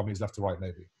 25 metres left to right,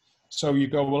 maybe. So you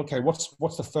go, well, okay,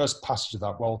 what's the first passage of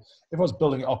that? Well, if I was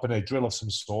building it up in a drill of some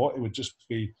sort, it would just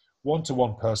be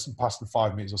one-to-one person passing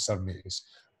 5 metres or 7 metres.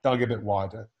 Then I'll get a bit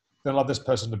wider. Then I'll have this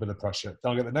person under a bit of pressure.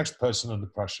 Then I'll get the next person under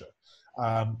pressure.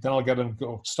 Then I'll get them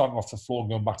starting off the floor and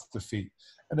going back to the feet.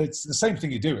 And it's the same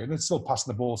thing you're doing. It's still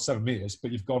passing the ball 7 metres,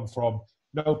 but you've gone from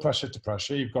no pressure to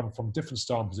pressure. You've gone from different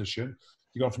starting position.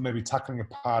 You've gone from maybe tackling a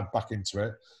pad back into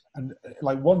it. And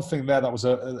like one thing there that was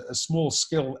a small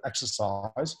skill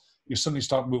exercise, you suddenly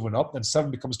start moving up. Then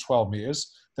 7 becomes 12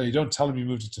 metres. Then you don't tell them you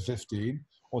moved it to 15.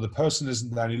 Or the person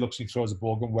isn't there and he looks and he throws the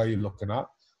ball, going, where are you looking at?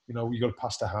 You know, you got to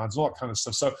pass the hands, all that kind of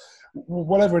stuff. So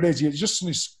whatever it is, you just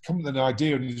suddenly come with an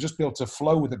idea and you just be able to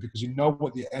flow with it because you know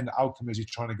what the end outcome is you're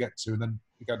trying to get to. And then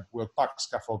you get work back,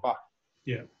 scaffold back.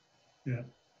 Yeah.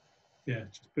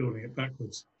 Just building it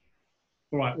backwards.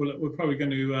 All right. Well, we're probably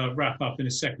going to wrap up in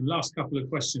a second. Last couple of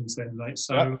questions then, mate.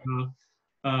 So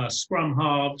scrum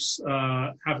halves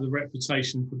have the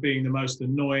reputation for being the most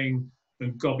annoying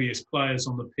and gobbiest players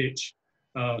on the pitch.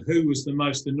 Who was the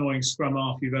most annoying scrum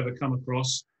half you've ever come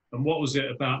across? And what was it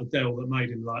about Adele that made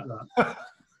him like that?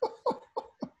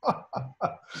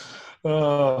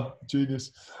 Oh,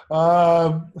 genius. You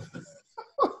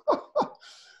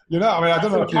know, I mean, I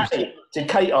don't know if Kate. Did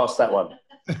Kate ask that one?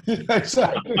 Yeah,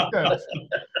 exactly. Yeah.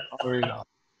 I mean,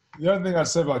 the only thing I'd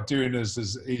say about doing is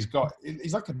he's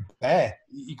like a bear.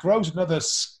 He grows another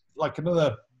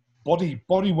body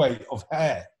weight of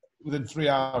hair within 3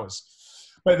 hours.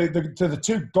 But the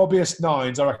two gobbiest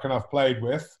nines I reckon I've played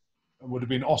with would have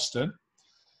been Austin.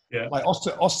 Yeah. Like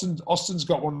Austin's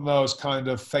got one of those kind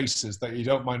of faces that you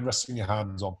don't mind resting your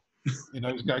hands on. You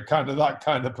know, he's got kind of that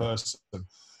kind of person.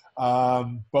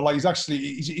 But like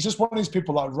he's just one of these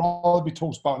people that rather be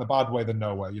talked about in a bad way than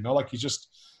no way. You know, like he's just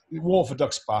Waterford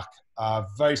Ducks back,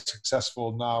 very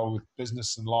successful now with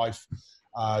business and life,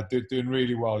 doing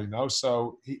really well. You know,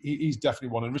 so he's definitely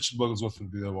one. And Richard Wigglesworth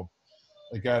would be the other one.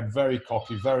 Again, very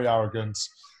cocky, very arrogant,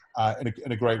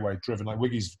 in a great way, driven. Like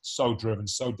Wiggy's so driven,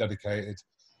 so dedicated,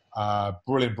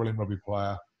 brilliant rugby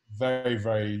player, very,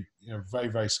 very, very,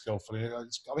 very skillful. I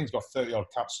think he's got 30 odd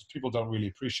caps. People don't really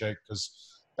appreciate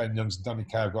because Ben Youngs and Danny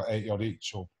Kerr have got 80 odd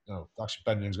each, or actually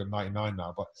Ben Youngs got 99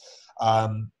 now. But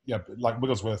but like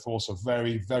Wigglesworth, also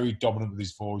very, very dominant with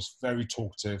his voice, very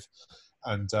talkative,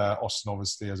 and Austin,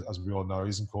 obviously, as we all know,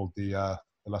 isn't called the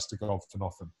Leicester God for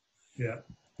nothing. Yeah,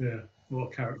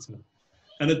 what a character.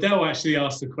 And Adele actually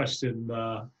asked a question.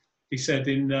 He said,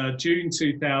 in June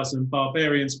 2000,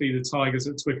 Barbarians beat the Tigers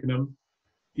at Twickenham.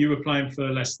 You were playing for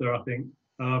Leicester, I think.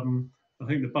 I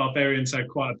think the Barbarians had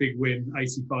quite a big win,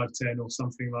 85-10 or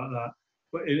something like that.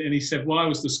 And he said, why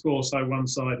was the score so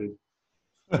one-sided?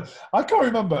 I can't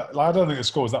remember. Like, I don't think the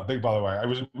score was that big, by the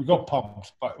way. We got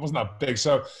pumped, but it wasn't that big.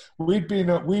 So we'd been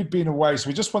away. So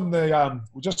we just won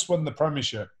the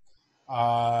Premiership.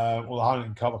 Or the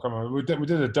Harlequins Cup, I can't remember. We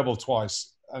did a double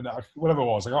twice, and whatever it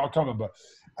was, I can't remember.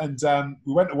 And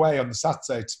we went away on the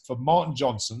Saturday for Martin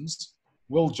Johnson's,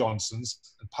 Will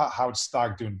Johnson's, and Pat Howard's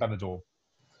stag doing Benidorm.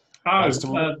 Oh,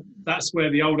 that's where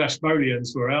the old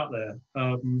Ashmoleans were out there,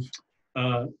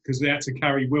 because they had to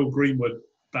carry Will Greenwood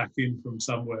back in from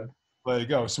somewhere. There you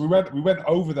go. So we went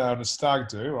over there on a stag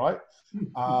do, right?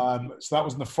 So that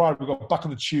was on the Friday. We got back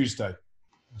on the Tuesday.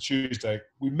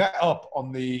 We met up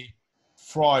on the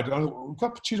Friday. We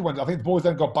got Tuesday, Wednesday. I think the boys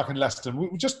then got back in Leicester.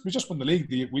 We just won the league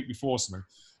the week before something.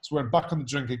 So we went back on the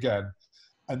drink again.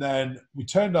 And then we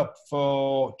turned up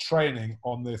for training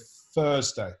on the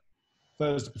Thursday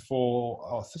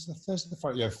before we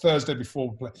played.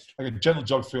 Like a gentle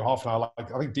jog through half an hour.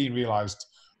 Like I think Dean realised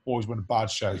boys were in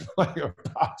bad shape. And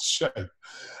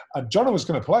Jono was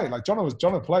going to play. Like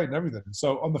Jono played and everything.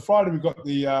 So on the Friday we got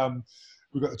the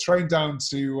train down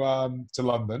to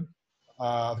London.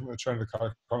 I think we were training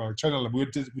London. We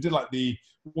did like the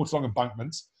Waterlong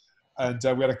embankment, and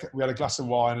we had a glass of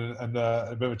wine and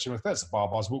a bit of a chin. That's the bar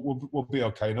bars. We'll be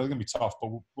okay. They're going to be tough, but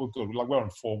we're good. We're on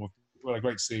form. We had a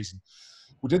great season.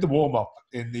 we did the warm up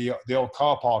in the old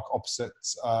car park opposite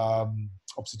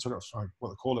what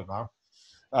they call it now,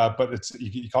 but it's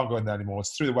you can't go in there anymore.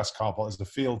 It's through the West car park. There's a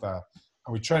field there,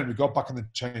 and we trained. We got back in the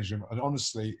change room, and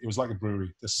honestly, it was like a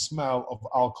brewery. The smell of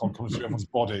alcohol coming through everyone's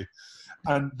body,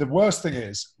 and the worst thing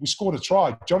is, we scored a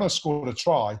try. Jono scored a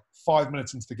try 5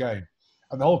 minutes into the game.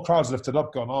 And the whole crowd's lifted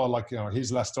up, going, "Oh, like, you know,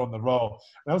 he's Leicester on the roll."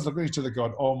 And I was looking at each other,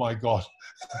 going, "Oh my God,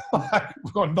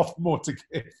 we've got nothing more to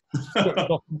give. We've got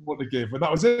nothing more to give." And that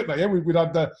was it, mate. Yeah, we'd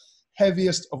had the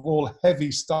heaviest of all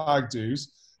heavy stag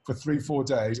do's for 3-4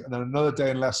 days, and then another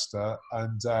day in Leicester,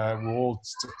 and we're all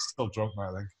still drunk, mate,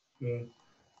 I think. Yeah.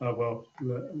 Oh well,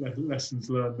 lessons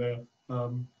learned there.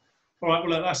 All right,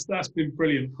 well, that's been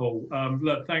brilliant, Paul.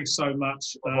 Look, thanks so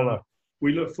much.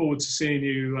 We look forward to seeing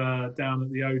you down at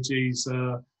the OGs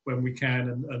when we can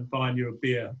and buying you a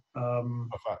beer.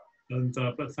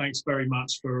 But thanks very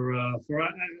much for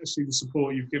actually the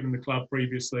support you've given the club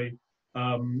previously.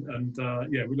 Yeah,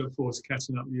 we look forward to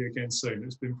catching up with you again soon.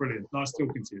 It's been brilliant. Nice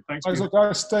talking to you. Thanks.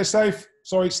 Guys, stay safe.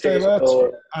 Sorry, stay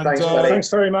alert. Thanks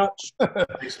very much.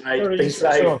 Thanks, mate. Be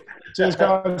safe. Cheers,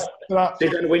 guys. See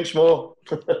you in Winchmore.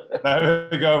 There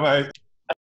we go, mate.